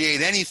can't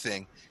create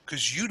anything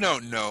because you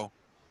don't know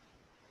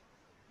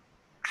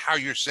how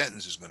your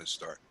sentence is going to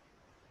start.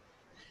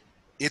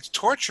 It's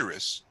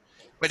torturous,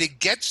 but it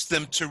gets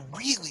them to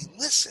really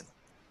listen.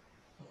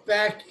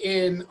 back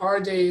in our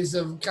days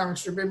of comic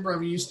strip improv,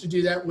 we used to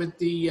do that with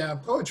the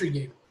poetry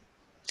game.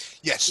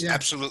 Yes, Yeah.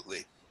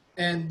 absolutely.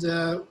 And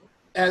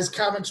as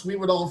comics, we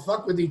would all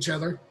fuck with each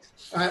other.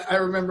 I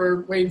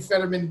remember Wayne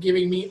Fetterman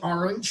giving me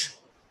Orange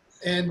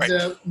and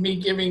me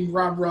giving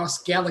Rob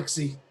Ross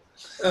Galaxy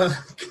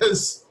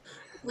because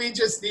we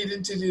just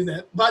needed to do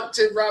that. But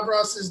to Rob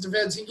Ross's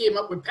defense, he came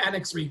up with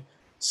Panic Suite.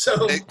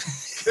 So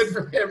good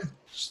for him.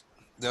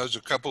 Those are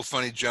a couple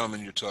funny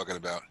gentlemen you're talking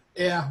about.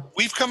 Yeah.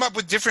 We've come up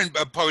with different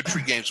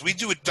poetry games. We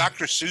do a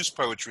Dr. Seuss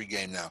poetry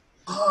game now,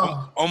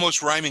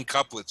 almost rhyming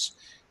couplets,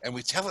 and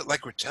we tell it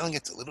like we're telling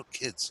it to little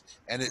kids,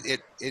 and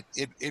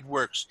it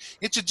works.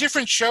 It's a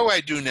different show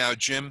I do now,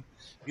 Jim.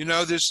 You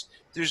know, there's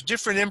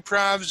different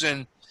improvs,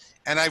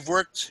 and I've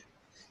worked.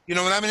 You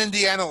know, when I'm in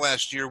Indiana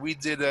last year, we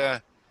did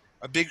a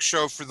big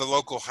show for the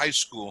local high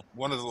school,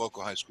 one of the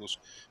local high schools,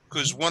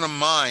 because one of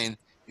mine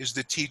is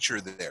the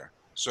teacher there.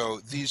 So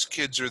these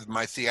kids are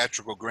my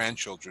theatrical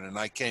grandchildren, and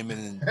I came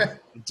in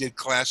and did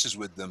classes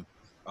with them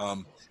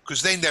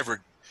because they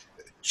never.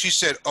 She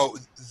said, "Oh,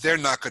 they're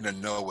not going to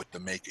know what to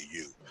make of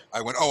you."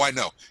 I went, "Oh, I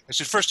know." I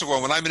said, "First of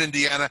all, when I'm in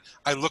Indiana,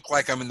 I look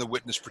like I'm in the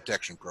witness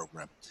protection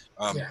program."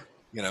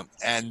 You know,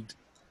 and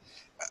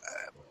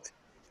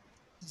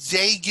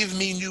they give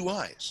me new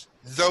eyes.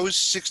 Those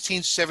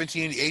 16,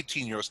 17,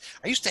 18-year-olds,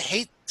 I used to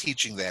hate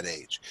teaching that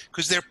age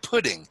because they're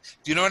pudding.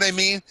 Do you know what I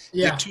mean?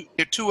 Yeah.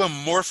 They're too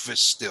amorphous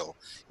still.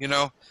 You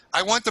know,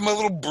 I want them a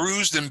little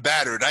bruised and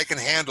battered. I can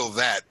handle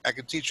that. I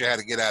can teach you how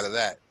to get out of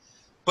that.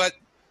 But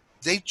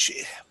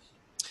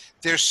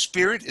their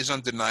spirit is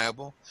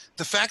undeniable.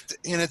 The fact,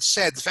 and it's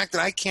sad, the fact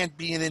that I can't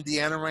be in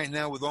Indiana right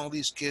now with all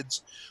these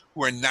kids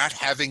who are not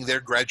having their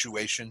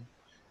graduation.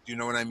 Do you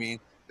know what I mean?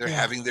 They're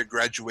having their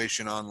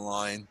graduation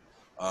online.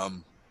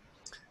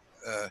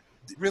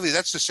 Really,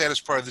 that's the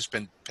saddest part of this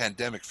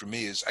pandemic for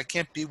me is I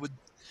can't be with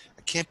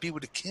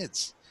the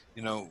kids.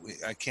 You know,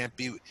 I can't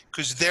be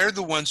because they're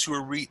the ones who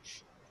are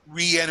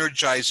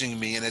re-energizing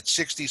me. And at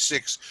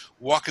 66,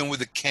 walking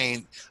with a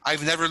cane,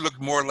 I've never looked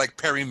more like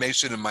Perry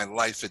Mason in my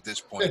life at this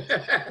point.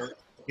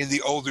 In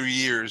the older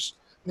years,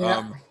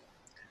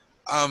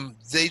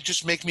 they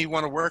just make me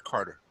want to work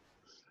harder.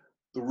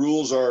 The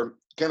rules are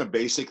kind of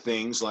basic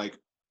things like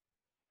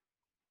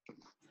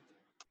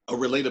a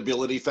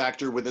relatability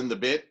factor within the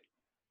bit.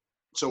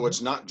 So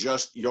it's not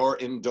just your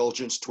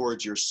indulgence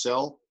towards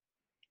yourself.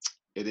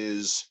 It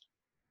is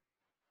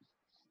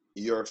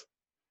you're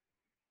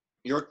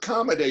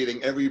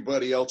accommodating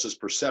everybody else's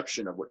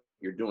perception of what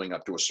you're doing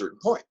up to a certain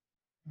point.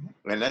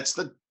 And that's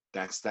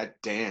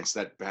that dance,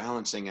 that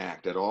balancing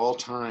act at all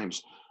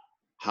times.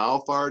 How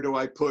far do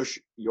I push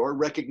your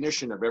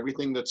recognition of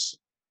everything that's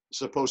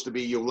supposed to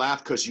be, you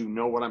laugh because you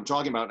know what I'm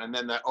talking about. And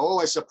then that, oh,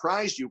 I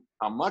surprised you.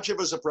 How much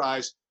of a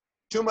surprise?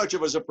 Too much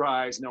of a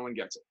surprise. No one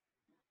gets it.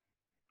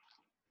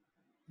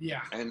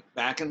 Yeah. And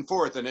back and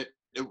forth. And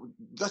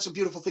that's a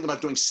beautiful thing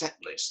about doing set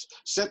list.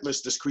 Set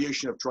list, this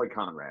creation of Troy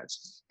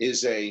Conrad's,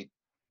 is a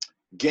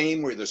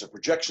game where there's a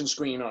projection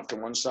screen off to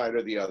one side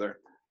or the other,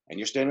 and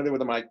you're standing there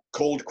with a mic,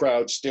 cold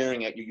crowd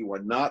staring at you. You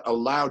are not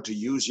allowed to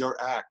use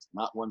your act,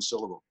 not one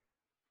syllable.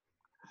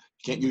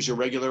 You can't use your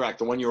regular act,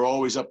 the one you're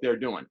always up there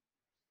doing.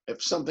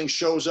 If something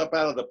shows up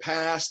out of the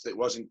past that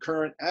wasn't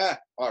current,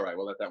 all right,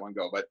 we'll let that one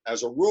go. But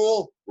as a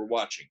rule, we're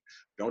watching.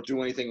 Don't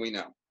do anything we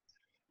know.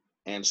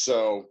 And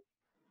so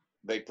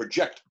they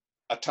project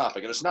a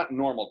topic, and it's not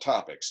normal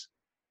topics.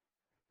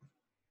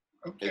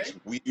 Okay. It's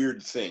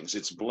weird things.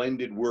 It's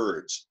blended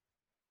words.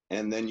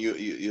 And then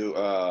you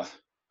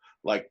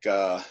like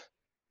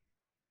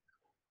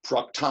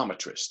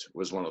proctometrist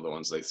was one of the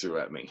ones they threw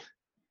at me.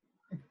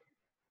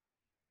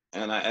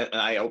 And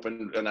I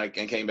opened and I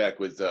came back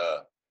with,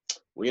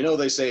 well, you know,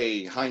 they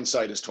say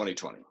hindsight is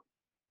 20/20.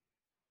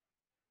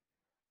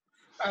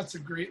 That's a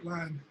great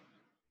line.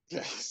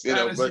 Yes,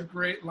 that is a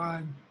great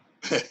line.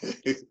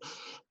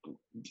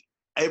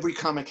 Every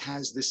comic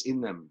has this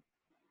in them.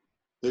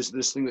 There's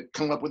this thing that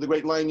come up with a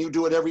great line. You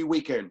do it every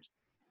weekend.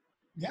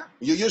 Yeah.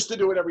 You used to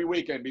do it every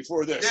weekend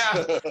before this.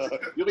 Yeah.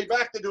 You'll be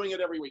back to doing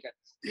it every weekend.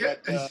 Yeah.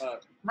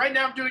 But, right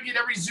now I'm doing it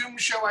every Zoom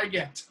show I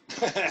get.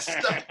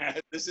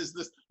 This is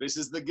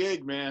the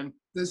gig, man.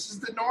 This is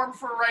the norm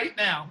for right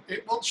now.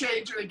 It will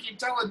change, and I keep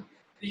telling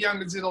the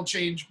youngins it'll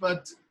change,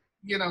 but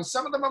you know,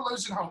 some of them are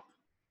losing hope.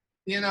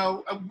 You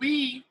know,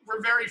 we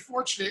were very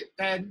fortunate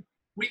that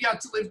we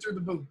got to live through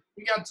the boom.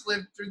 We got to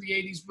live through the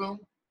 80s boom.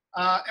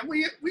 And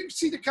we've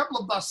seen a couple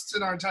of busts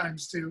in our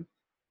times too.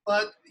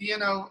 But, you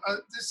know,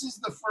 this is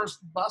the first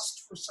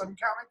bust for some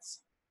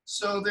comics.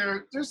 So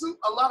there's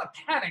a lot of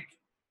panic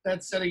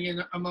that's setting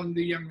in among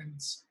the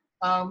youngins.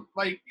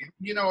 Like,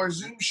 you know, our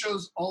Zoom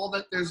shows all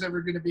that there's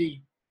ever going to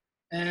be.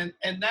 And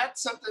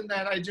that's something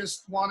that I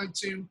just wanted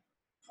to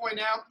point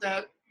out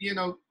that, you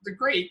know, the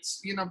greats,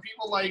 you know,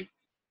 people like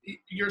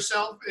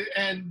yourself,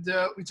 and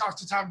we talked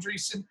to Tom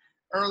Dreesen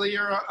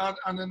earlier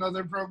on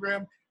another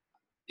program.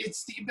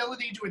 It's the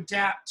ability to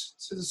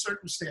adapt to the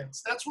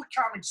circumstance. That's what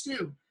comics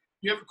do.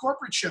 You have a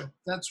corporate show.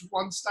 That's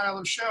one style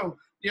of show.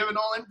 You have an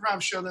all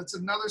improv show. That's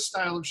another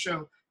style of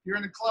show. You're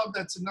in a club.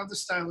 That's another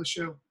style of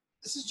show.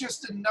 this is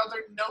just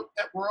another note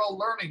that we're all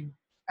learning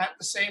at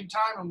the same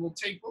time, and we'll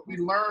take what we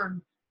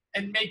learn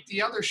and make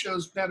the other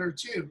shows better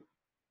too.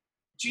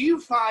 Do you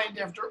find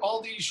after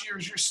all these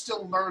years you're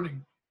still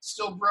learning,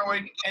 still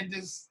growing, and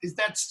is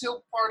that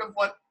still part of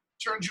what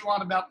turns you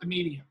on about the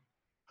medium?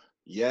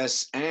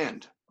 Yes,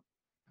 and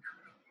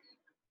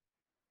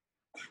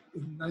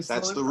nice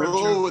that's the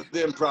rule rule with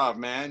improv,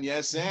 man.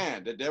 Yes,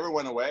 and it never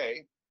went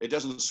away. It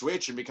doesn't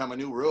switch and become a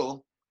new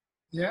rule.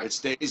 Yeah, it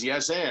stays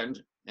yes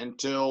and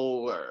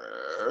until.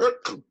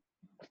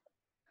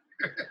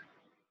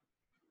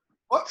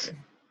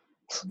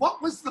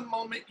 What was the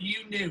moment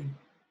you knew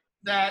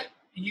that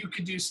you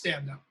could do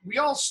stand-up? We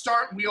all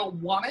start, we all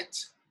want it,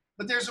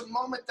 but there's a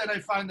moment that I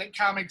find that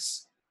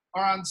comics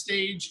are on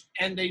stage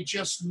and they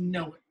just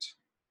know it.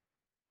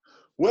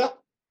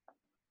 Well,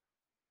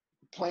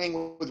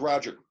 playing with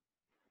Roger.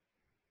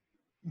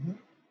 Mm-hmm.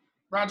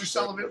 Roger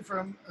Sullivan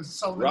from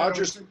Sullivan.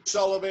 Roger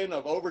Sullivan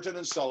of Overton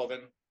and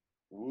Sullivan.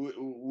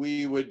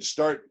 We would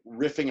start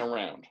riffing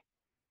around,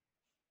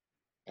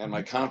 and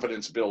my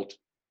confidence built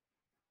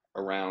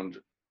around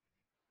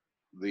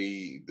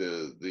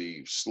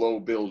the slow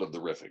build of the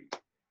riffing,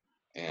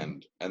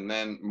 and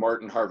then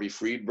Martin Harvey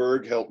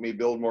Friedberg helped me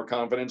build more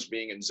confidence.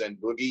 Being in Zen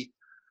Boogie,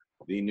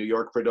 the New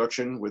York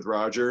production with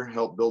Roger,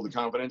 helped build the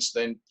confidence.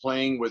 Then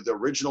playing with the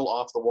original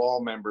Off the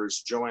Wall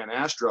members, Joanne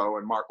Astro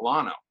and Mark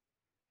Lano,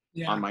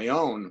 on my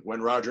own,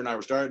 when Roger and I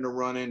were starting to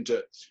run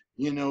into,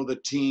 the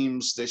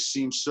teams, they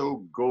seem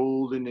so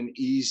golden and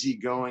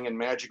easygoing and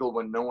magical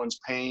when no one's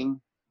paying.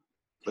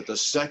 But the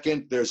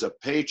second there's a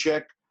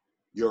paycheck,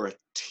 you're a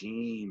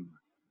team.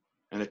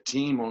 And a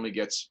team only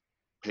gets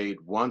paid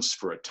once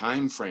for a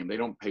time frame. They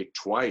don't pay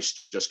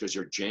twice just because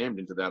you're jammed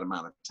into that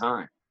amount of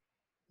time.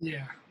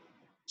 Yeah.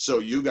 So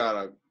you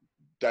got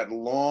that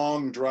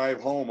long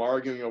drive home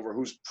arguing over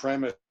whose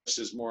premise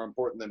is more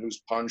important than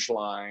whose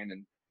punchline.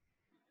 And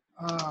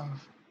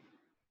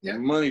yeah.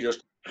 Money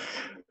just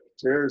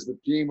tears the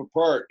team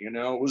apart. It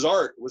was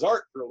art. It was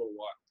art for a little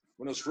while.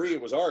 When it was free,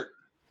 it was art.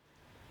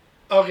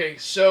 Okay,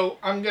 so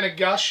I'm going to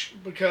gush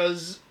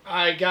because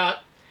I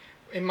got,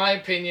 in my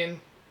opinion,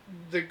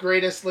 the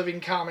greatest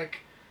living comic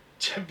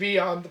to be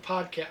on the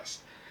podcast.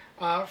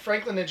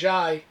 Franklin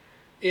Ajay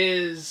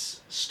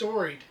is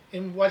storied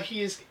in what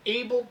he is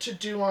able to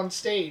do on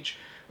stage.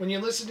 When you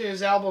listen to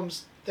his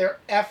albums, they're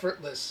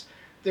effortless.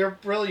 They're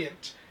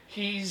brilliant.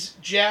 He's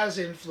jazz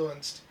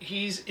influenced.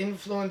 He's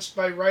influenced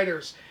by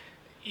writers.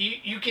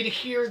 You can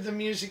hear the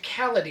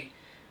musicality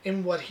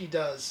in what he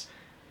does.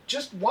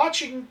 Just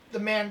watching the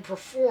man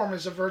perform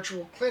is a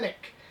virtual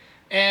clinic.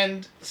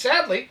 And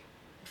sadly,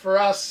 for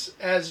us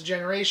as a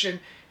generation,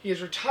 he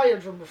is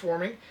retired from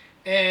performing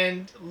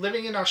and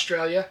living in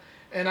Australia.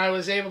 And I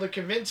was able to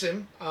convince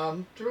him,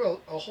 through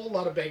a whole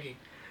lot of begging,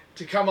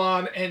 to come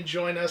on and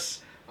join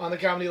us on the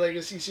Comedy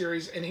Legacy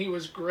series. And he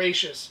was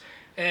gracious.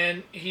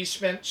 And he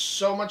spent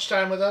so much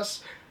time with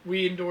us.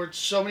 We endured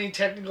so many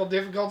technical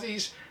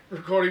difficulties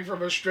recording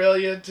from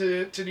Australia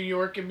to New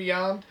York and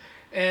beyond.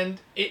 And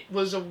it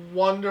was a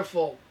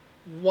wonderful,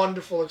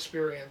 wonderful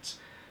experience.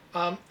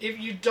 If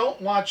you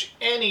don't watch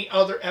any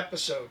other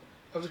episode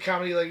of the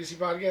Comedy Legacy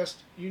podcast,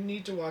 you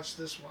need to watch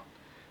this one.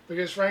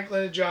 Because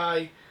Franklin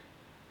Ajay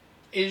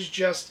is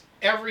just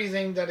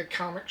everything that a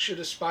comic should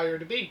aspire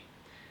to be.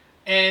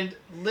 And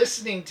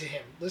listening to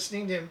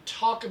him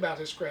talk about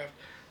his craft,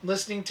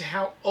 listening to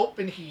how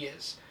open he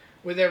is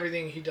with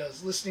everything he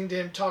does, listening to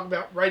him talk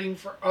about writing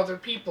for other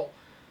people,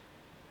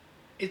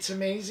 it's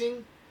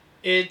amazing,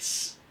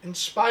 it's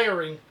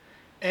inspiring,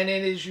 and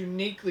it is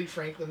uniquely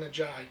Franklin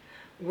Ajay.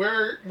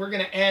 We're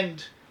going to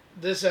end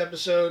this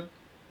episode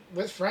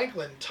with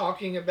Franklin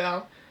talking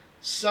about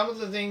some of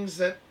the things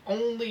that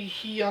only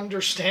he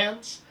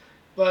understands,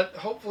 but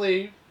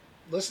hopefully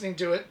listening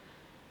to it,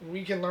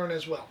 we can learn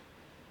as well.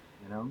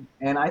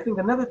 And I think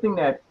another thing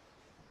that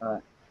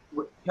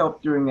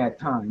helped during that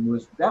time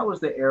was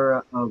the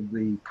era of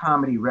the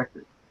comedy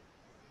record.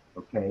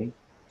 Okay,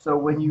 so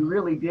when you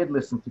really did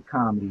listen to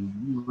comedy,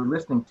 you were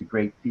listening to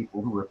great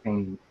people who were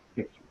painting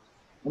pictures.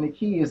 And the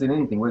key isn't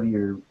anything, whether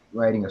you're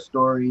writing a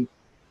story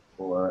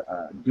or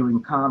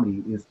doing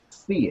comedy, is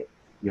see it.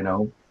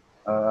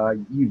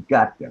 You've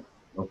got them.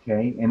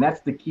 Okay, and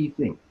that's the key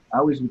thing. I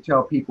always would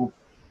tell people,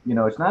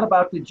 it's not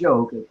about the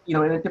joke,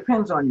 and it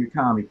depends on your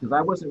comedy, because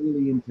I wasn't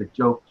really into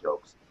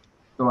jokes.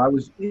 So I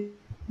was,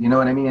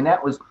 what I mean? And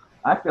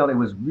I felt it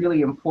was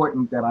really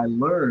important that I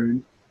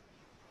learned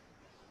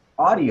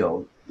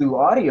through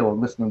audio,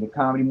 listening to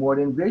comedy more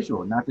than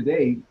visual. Now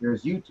today,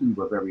 there's YouTube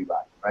of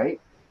everybody,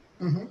 right?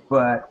 Mm-hmm.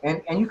 But,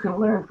 and you can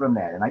learn from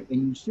that, and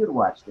you should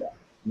watch that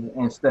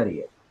and study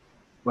it.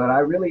 But I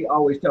really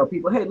always tell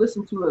people, hey,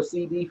 listen to a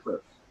CD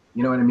first,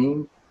 you know what I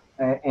mean?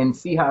 And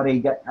see how they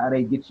get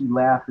you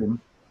laughing,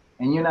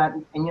 and you're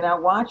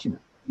not watching it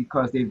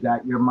because they've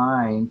got your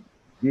mind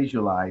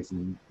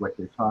visualizing what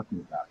they're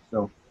talking about.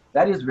 So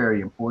that is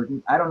very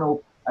important. I don't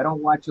know. I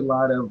don't watch a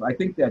lot of. I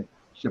think that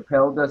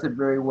Chappelle does it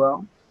very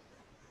well.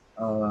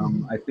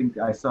 I think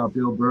I saw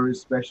Bill Burr's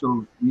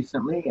special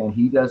recently, and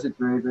he does it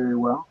very, very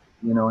well.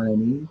 You know what I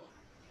mean?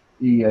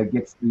 he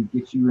gets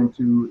you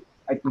into,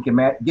 I think,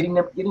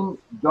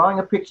 drawing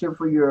a picture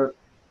for your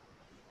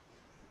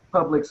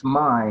public's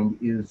mind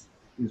is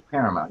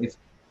paramount.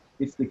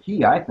 It's the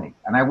key, I think,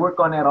 and I work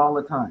on that all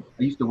the time.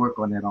 I used to work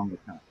on that all the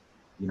time.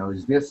 You know,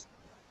 is this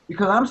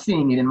because I'm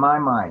seeing it in my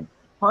mind?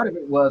 Part of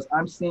it was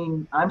I'm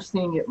seeing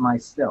it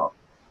myself.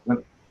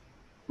 When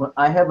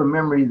I have a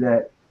memory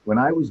that when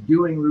I was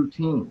doing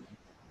routine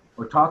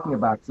or talking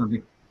about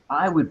something,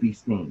 I would be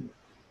seeing it.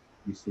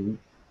 You see,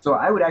 so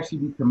I would actually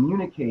be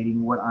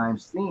communicating what I'm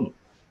seeing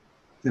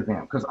to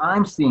them because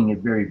I'm seeing it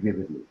very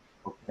vividly.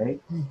 Okay,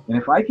 and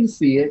if I can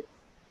see it,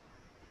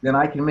 then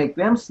I can make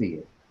them see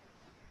it.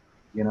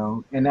 You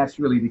know, and that's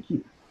really the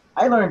key.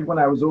 I learned when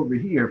I was over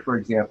here, for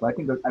example, I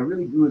think I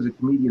really grew as a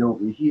comedian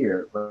over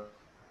here, but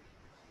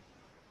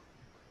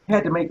I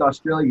had to make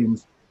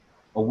Australians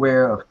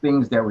aware of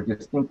things that were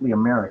distinctly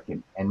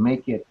American and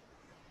make it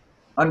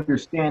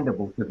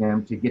understandable to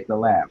them to get the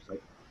laughs.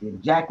 Like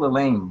Jack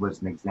LaLanne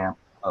was an example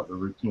of a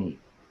routine.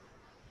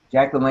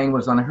 Jack LaLanne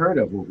was unheard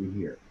of over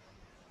here.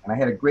 And I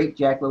had a great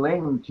Jack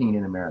LaLanne routine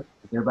in America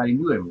because everybody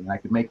knew him and I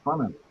could make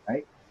fun of it,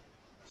 right?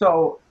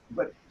 So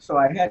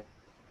I had,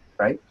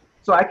 right?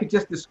 So I could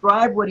just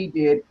describe what he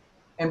did.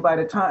 And by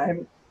the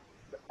time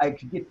I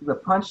could get to the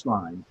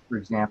punchline, for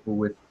example,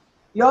 with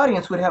the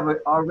audience would have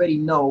already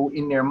know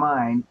in their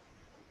mind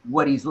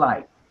what he's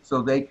like.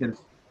 So they could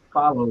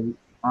follow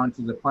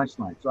onto the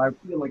punchline. So I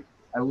feel like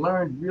I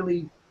learned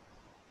really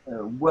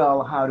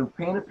well how to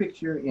paint a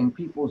picture in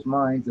people's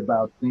minds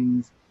about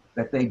things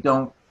that they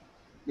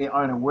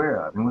aren't aware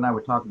of. And when I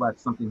would talk about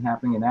something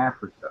happening in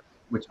Africa,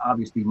 which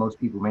obviously most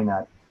people may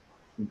not,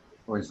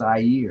 or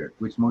Zaire,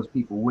 which most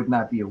people would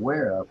not be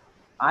aware of,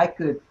 I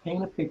could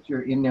paint a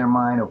picture in their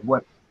mind of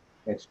what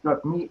had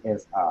struck me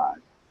as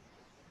odd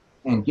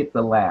and get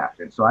the laugh.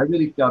 And so I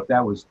really felt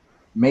that was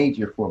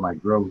major for my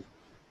growth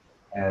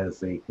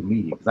as a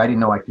comedian because I didn't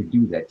know I could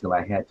do that till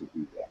I had to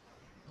do that.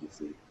 You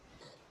see?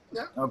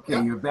 Yeah. Okay,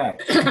 yeah. You're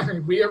back.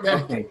 We are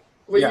back. Okay.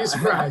 Were you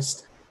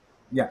surprised?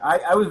 Yeah,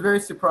 I was very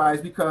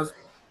surprised because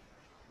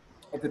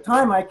at the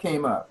time I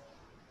came up,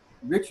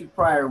 Richard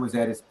Pryor was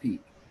at his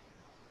peak.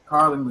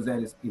 Carlin was at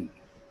his peak.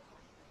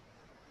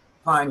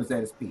 Klein was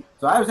at his peak.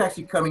 So I was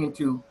actually coming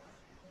into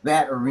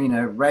that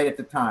arena right at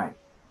the time.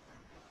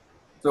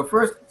 So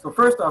first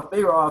off,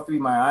 they were all three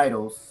my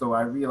idols. So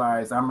I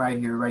realized I'm right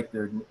here, right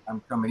there.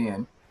 I'm coming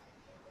in.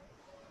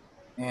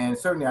 And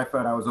certainly I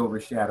felt I was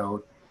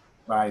overshadowed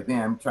by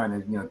them trying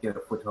to, get a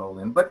foothold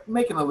in, but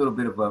making a little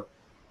bit of a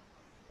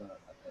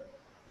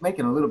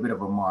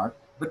mark.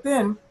 But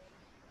then,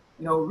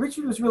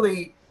 Richard was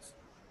really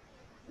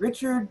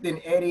Richard, then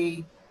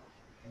Eddie,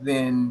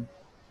 then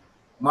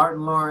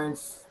Martin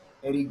Lawrence,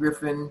 Eddie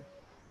Griffin.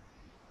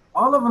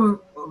 All of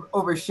them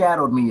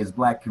overshadowed me as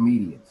black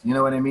comedians. You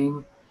know what I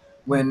mean?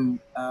 And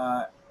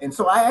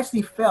so I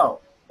actually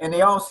felt, and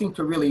they all seemed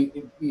to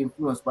really be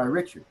influenced by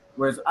Richard,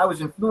 whereas I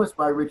was influenced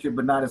by Richard,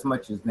 but not as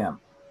much as them.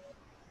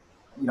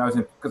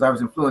 Because I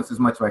was influenced as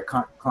much by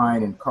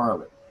Klein and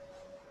Carlin.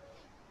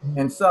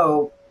 And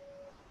so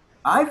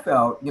I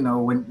felt,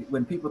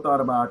 when people thought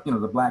about,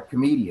 the black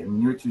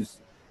comedian,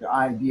 Richard's the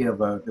idea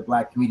of the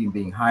black comedian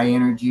being high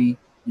energy,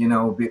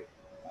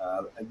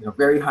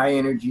 very high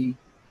energy,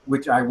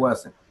 which I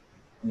wasn't,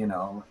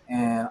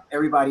 and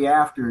everybody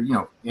after,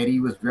 Eddie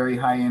was very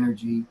high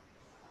energy,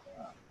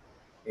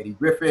 Eddie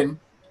Griffin,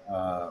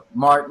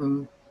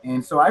 Martin.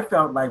 And so I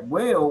felt like,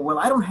 well,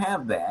 I don't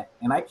have that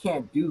and I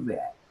can't do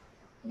that,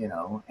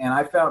 and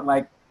I felt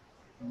like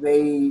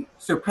they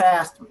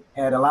surpassed me,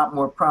 had a lot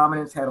more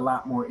prominence, had a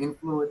lot more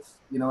influence,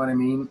 you know what I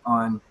mean,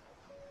 on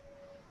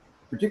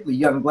particularly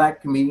young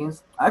black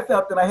comedians. I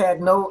felt that I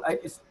had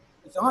it's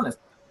honest,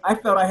 I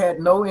felt I had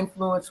no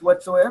influence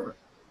whatsoever.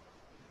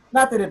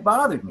 Not that it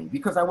bothered me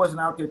because I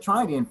wasn't out there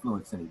trying to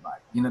influence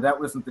anybody. That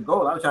wasn't the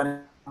goal. I was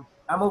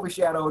I'm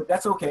overshadowed.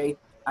 That's okay.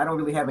 I don't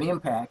really have an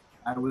impact.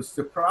 I was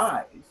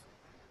surprised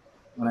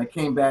when I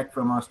came back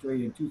from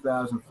Australia in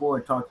 2004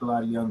 and talked to a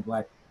lot of young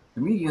black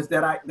comedians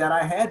that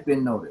I had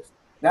been noticed.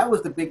 That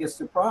was the biggest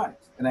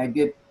surprise. And I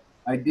did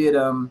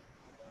a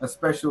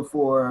special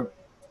for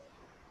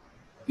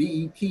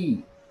BET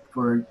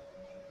for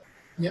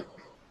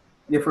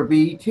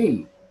BET.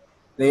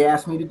 They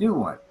asked me to do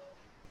one.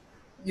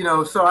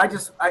 So I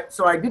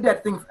did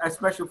that thing, a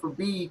special for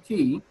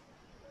BET,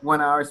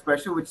 1 hour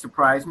special, which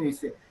surprised me.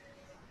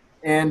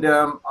 And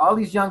all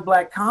these young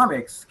black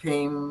comics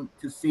came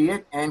to see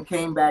it and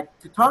came back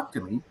to talk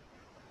to me.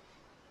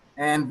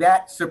 And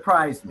that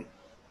surprised me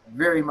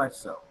very much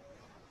so.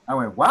 I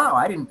went, wow,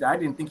 I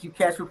didn't think you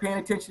cats were paying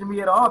attention to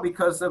me at all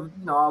because of,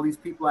 all these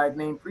people I had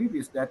named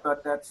previously. I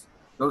thought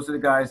those are the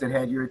guys that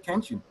had your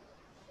attention.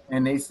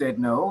 And they said,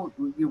 no,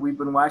 we've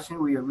been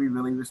watching. We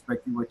really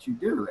respect you, what you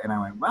do. And I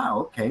went, wow,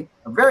 okay.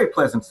 A very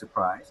pleasant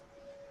surprise.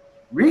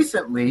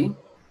 Recently,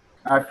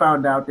 I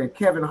found out that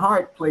Kevin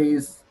Hart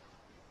plays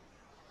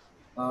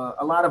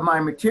a lot of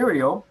my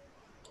material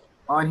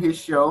on his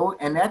show.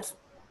 And that's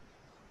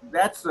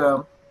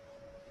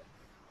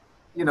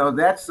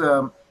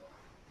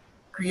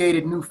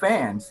created new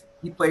fans.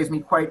 He plays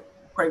me quite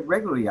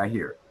regularly, I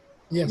hear.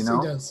 Yes, you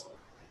know? he does.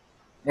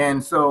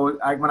 And so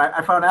when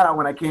I found out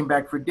when I came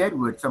back for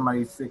Deadwood,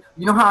 somebody said,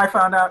 you know how I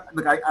found out?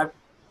 Look,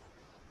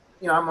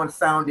 I'm on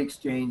Sound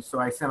Exchange, so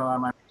I sent a lot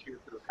of my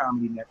material to the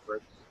comedy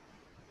networks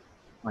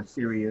on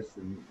Sirius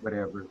and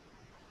whatever.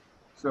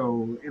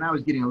 So, and I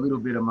was getting a little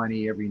bit of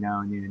money every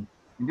now and then.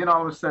 And then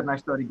all of a sudden I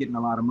started getting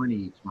a lot of money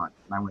each month.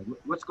 And I went,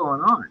 what's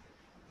going on?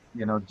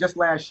 Just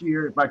last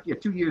year, about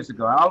 2 years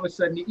ago, all of a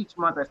sudden each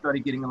month I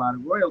started getting a lot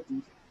of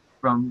royalties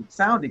from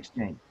Sound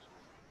Exchange.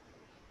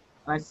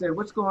 And I said,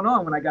 what's going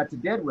on? When I got to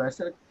Deadwood, I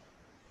said,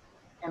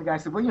 and the guy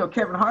said, well,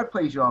 Kevin Hart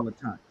plays you all the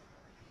time.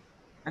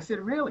 I said,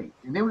 really?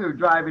 And then we were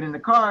driving in the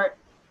car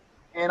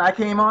and I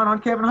came on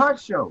Kevin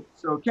Hart's show.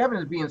 So Kevin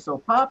is being so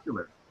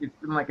popular. It's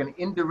been like an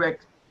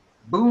indirect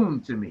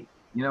boom to me.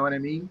 You know what I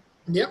mean?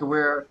 Yep. So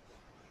where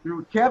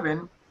through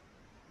Kevin,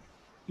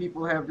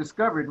 people have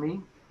discovered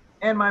me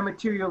and my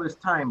material is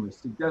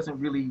timeless. It doesn't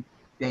really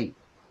date.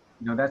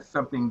 That's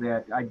something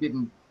that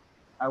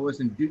I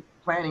wasn't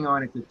planning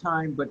on at the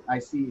time, but I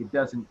see it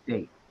doesn't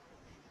date.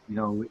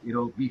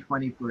 It'll be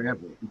funny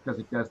forever because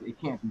it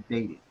can't be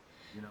dated.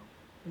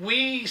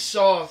 We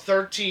saw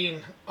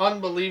 13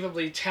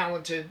 unbelievably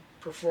talented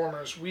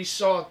performers. We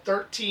saw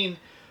 13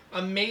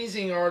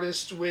 amazing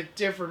artists with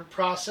different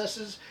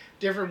processes,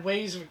 different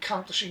ways of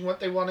accomplishing what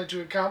they wanted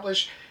to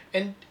accomplish,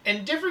 and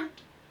different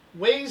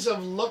ways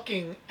of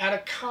looking at a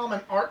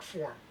common art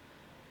form.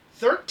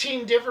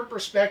 13 different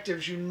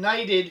perspectives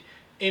united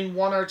in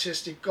one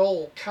artistic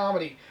goal,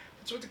 comedy.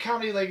 That's what the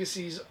Comedy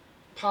Legacies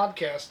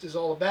podcast is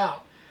all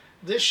about.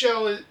 This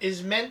show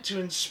is meant to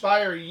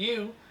inspire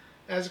you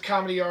as a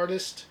comedy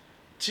artist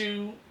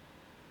to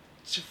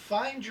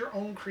find your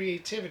own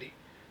creativity,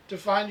 to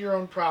find your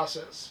own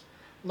process.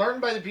 Learn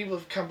by the people who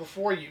have come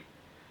before you.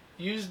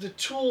 Use the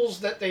tools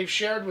that they've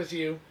shared with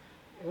you,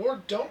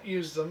 or don't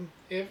use them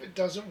if it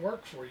doesn't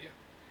work for you.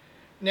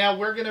 Now,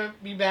 we're going to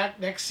be back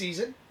next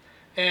season,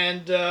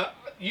 and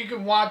you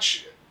can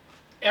watch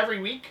every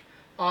week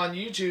on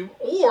YouTube,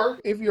 or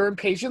if you're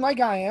impatient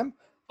like I am,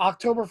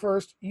 October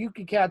 1st, you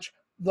can catch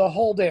the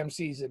whole damn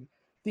season.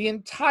 The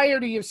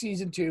entirety of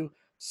season 2,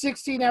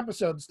 16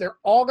 episodes. They're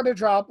all going to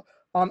drop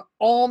on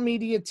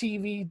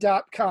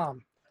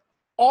allmediatv.com.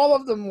 All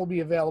of them will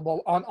be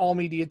available on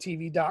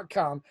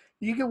allmediatv.com.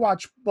 You can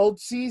watch both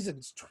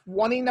seasons,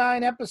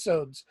 29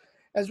 episodes,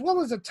 as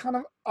well as a ton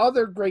of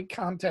other great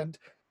content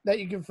that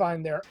you can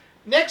find there.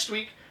 Next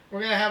week, we're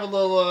going to have a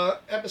little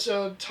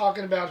episode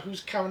talking about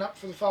who's coming up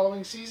for the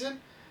following season,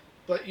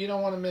 but you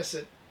don't want to miss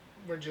it.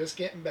 We're just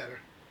getting better.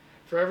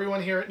 For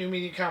everyone here at New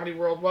Media Comedy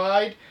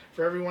Worldwide,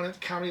 for everyone at the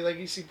Comedy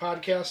Legacy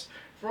Podcast,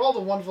 for all the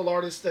wonderful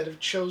artists that have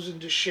chosen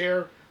to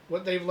share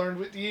what they've learned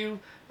with you,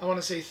 I want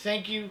to say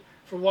thank you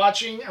for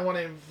watching. I want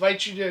to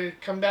invite you to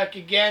come back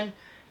again.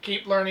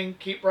 Keep learning,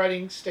 keep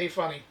writing, stay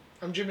funny.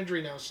 I'm Jim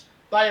Andrinos.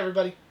 Bye,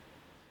 everybody.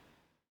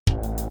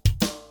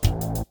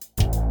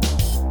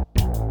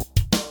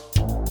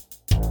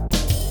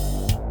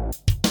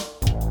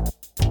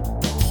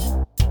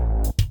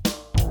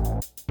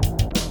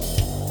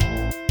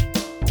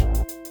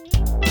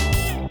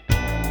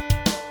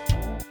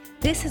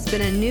 This has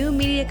been a New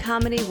Media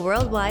Comedy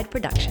Worldwide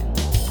production.